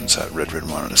suggestions at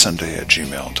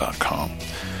redredwineonasunday@gmail.com.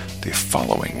 The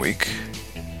following week,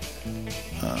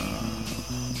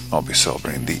 I'll be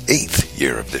celebrating the 8th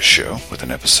year of this show with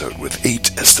an episode with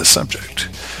 8 as the subject.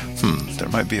 There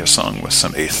might be a song with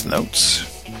some 8th notes,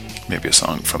 maybe a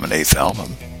song from an 8th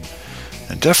album,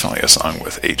 and definitely a song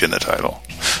with 8 in the title.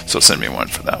 So send me one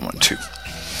for that one too.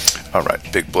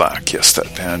 Alright, Big Black, yes,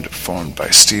 that band formed by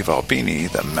Steve Albini,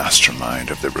 the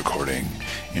mastermind of the recording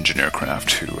engineer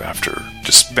craft, who, after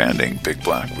disbanding Big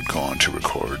Black, would go on to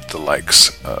record the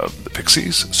likes of the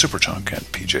Pixies, Superchunk,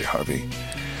 and PJ Harvey.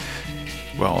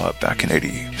 Well, back in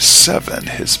 '87,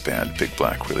 his band Big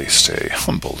Black released a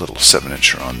humble little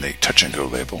 7-incher on the Touch and Go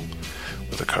label,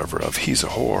 with a cover of He's a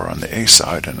Whore on the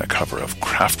A-side and a cover of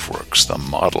Kraftwerk's The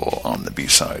Model on the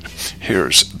B-side.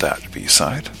 Here's that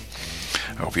B-side.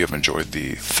 I hope you have enjoyed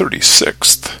the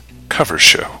 36th cover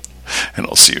show, and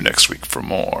I'll see you next week for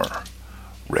more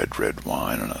Red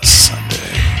Wine on a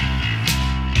Sunday.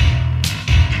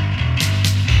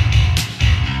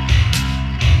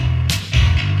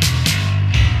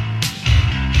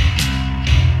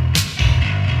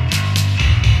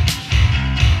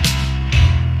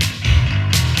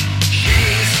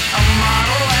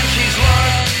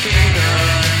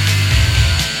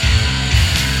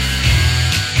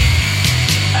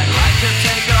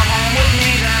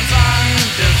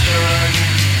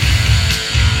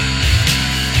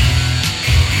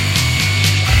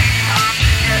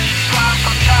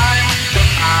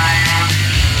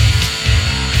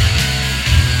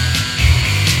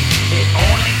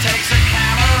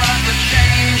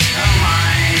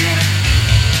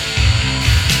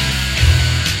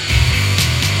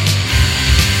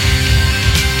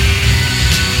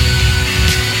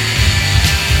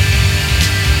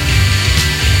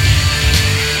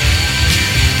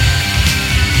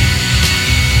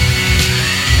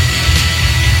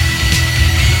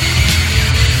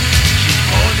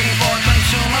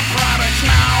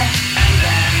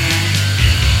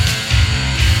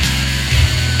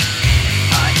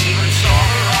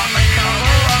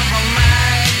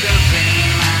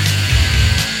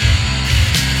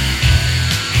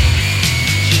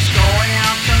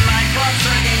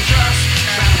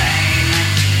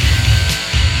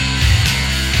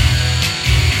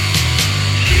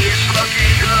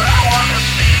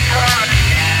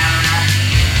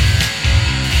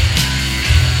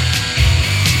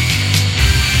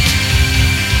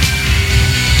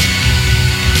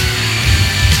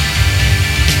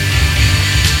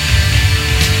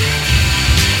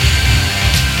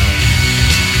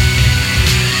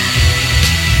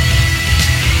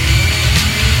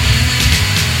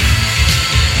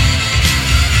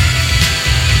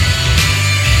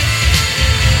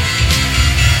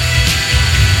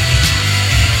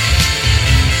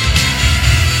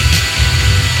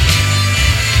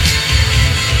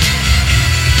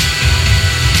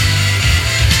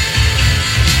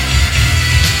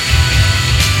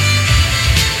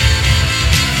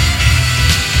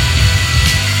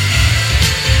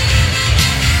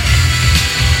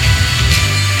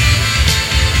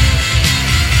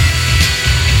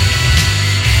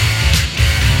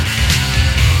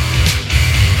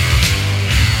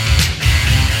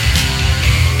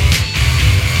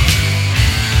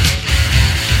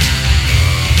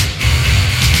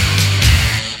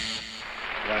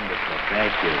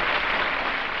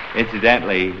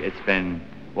 Incidentally, it's been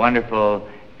wonderful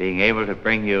being able to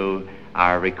bring you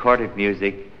our recorded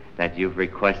music that you've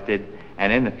requested.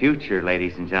 And in the future,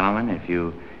 ladies and gentlemen, if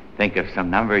you think of some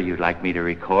number you'd like me to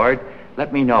record,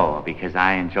 let me know, because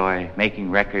I enjoy making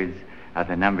records of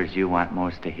the numbers you want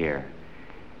most to hear.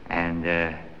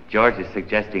 And George is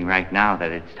suggesting right now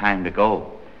that it's time to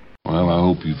go. Well, I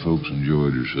hope you folks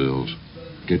enjoyed yourselves.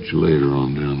 Catch you later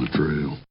on down the trail.